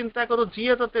ଅନୁପାତରେ ଚିନ୍ତା କରୁ,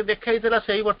 ଯିଏ ତତେ ଦେଖେଇଥିଲା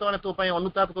ସେଇ ବର୍ତ୍ତମାନ ତୋ ପାଇଁ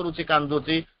ଅନୁତାପ କରୁଛି,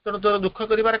 କାନ୍ଦୁଛି। ତେଣୁ ତୋର ଦୁଃଖ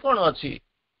କରିବାରେ କଣ ଅଛି?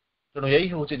 ତେଣୁ ଏଇ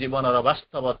ହଉଛି ଜୀବନର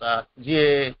ବାସ୍ତବତା। ଯିଏ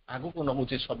ଆଗକୁ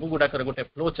ନଉଛି ସବୁ ଗୁଡାକରେ ଗୋଟେ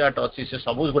ଫ୍ଲୋ ଚାର୍ଟ ଅଛି, ସେ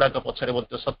ସବୁ ଗୁଡାକ ପଛରେ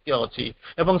ମଧ୍ୟ ସତ୍ୟ ଅଛି।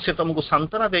 ଏବଂ ସେ ତମକୁ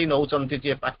ସାନ୍ତ୍ୱନା ଦେଇ ନଉଛନ୍ତି,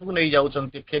 ଯିଏ ପାଖକୁ ନେଇ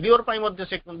ଯାଉଛନ୍ତି। ଫେଲିଓର ପାଇଁ ମଧ୍ୟ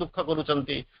ସେ ଦୁଃଖ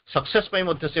କରୁଛନ୍ତି, ସକ୍ସେସ ପାଇଁ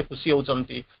ମଧ୍ୟ ସେ ଖୁସି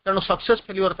ହଉଛନ୍ତି। ତେଣୁ ସକ୍ସେସ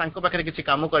ଫେଲିଓର ତାଙ୍କ ପାଖରେ କିଛି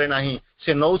କାମ କରେ ନାହିଁ,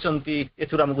 ସେ ନଉଛନ୍ତି।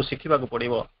 ଏଥିରୁ ଆମକୁ ଶିଖିବାକୁ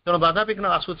ପଡିବ। ତେଣୁ ବାଧାବିଘ୍ନ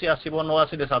ଆସୁଛି, ଆସିବ, ନ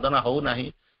ଆସିଲେ ସାଧନା ହଉନାହିଁ।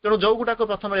 ତେଣୁ ଯୋଉ ଗୁଡାକ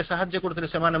ପ୍ରଥମରେ ସାହାଯ୍ୟ କରୁଥିଲେ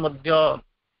ସେମାନେ ମଧ୍ୟ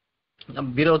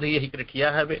ବିରୋଧୀ ହେଇକି ଠିଆ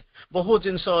ହେବେ। ବହୁତ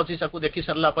ଜିନିଷ ଅଛି, ତାକୁ ଦେଖି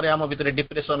ସାରିଲା ପରେ ଆମ ଭିତରେ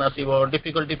ଡିପ୍ରେସନ ଆସିବ,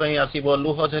 ଡିଫିକଲ୍ଟି ପାଇଁ ଆସିବ,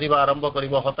 ଲୁହ ଝରିବା ଆରମ୍ଭ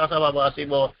କରିବ, ହତାଶା ଭାବ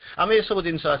ଆସିବ, ଆମେ ଏସବୁ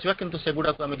ଜିନିଷ ଆସିବା। କିନ୍ତୁ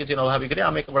ସେଗୁଡାକୁ ଆମେ କିଛି ନ ଭାବିକିରି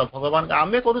ଆମେ କେବଳ ଭଗବାନ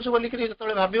ଆମେ କରୁଛୁ ବୋଲିକିରି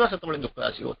ଯେତେବେଳେ ଭାବିବା, ସେତେବେଳେ ଦୁଃଖ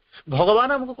ଆସିବ। ଭଗବାନ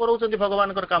ଆମକୁ କରଉଛନ୍ତି,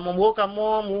 ଭଗବାନଙ୍କର କାମ, ମୋ କାମ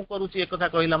ମୁଁ କରୁଛି ଏକଥା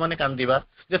କହିଲା ମାନେ କାନ୍ଦିବା।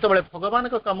 ଯେତେବେଳେ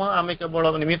ଭଗବାନଙ୍କ କାମ ଆମେ କେବଳ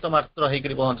ନିମିତ୍ତ ମାତ୍ର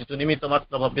ହେଇକରି ପହଞ୍ଚିଛୁ, ନିମିତ୍ତ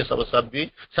ମାତ୍ର ଭବ୍ୟ ଭବ ସଭ୍ୟ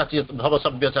ସାଥୀ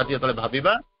ଯେତେବେଳେ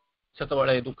ଭାବିବା,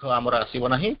 ସେତେବେଳେ ଦୁଃଖ ଆମର ଆସିବ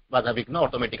ନାହିଁ। ବାଧାବିଘ୍ନ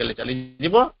ଅଟୋମେଟିକାଲି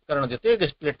ଚାଲିଯିବ। କାରଣ ଯେତେ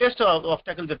ଗ୍ରେଟେଷ୍ଟ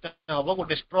ଅବଷ୍ଟାକଲ ଯେତେ ହବ,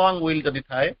 ଗୋଟେ ଷ୍ଟ୍ରଙ୍ଗ ୱିଲ୍ ଯଦି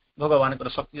ଥାଏ, ଭଗବାନଙ୍କର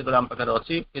ଶକ୍ତି ଯେତେବେଳେ ଆମ ପାଖରେ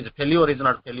ଅଛି, failure is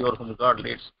not failure whom god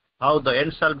Leeds, how the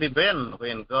end shawl B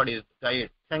when God is guide.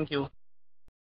 Thank you.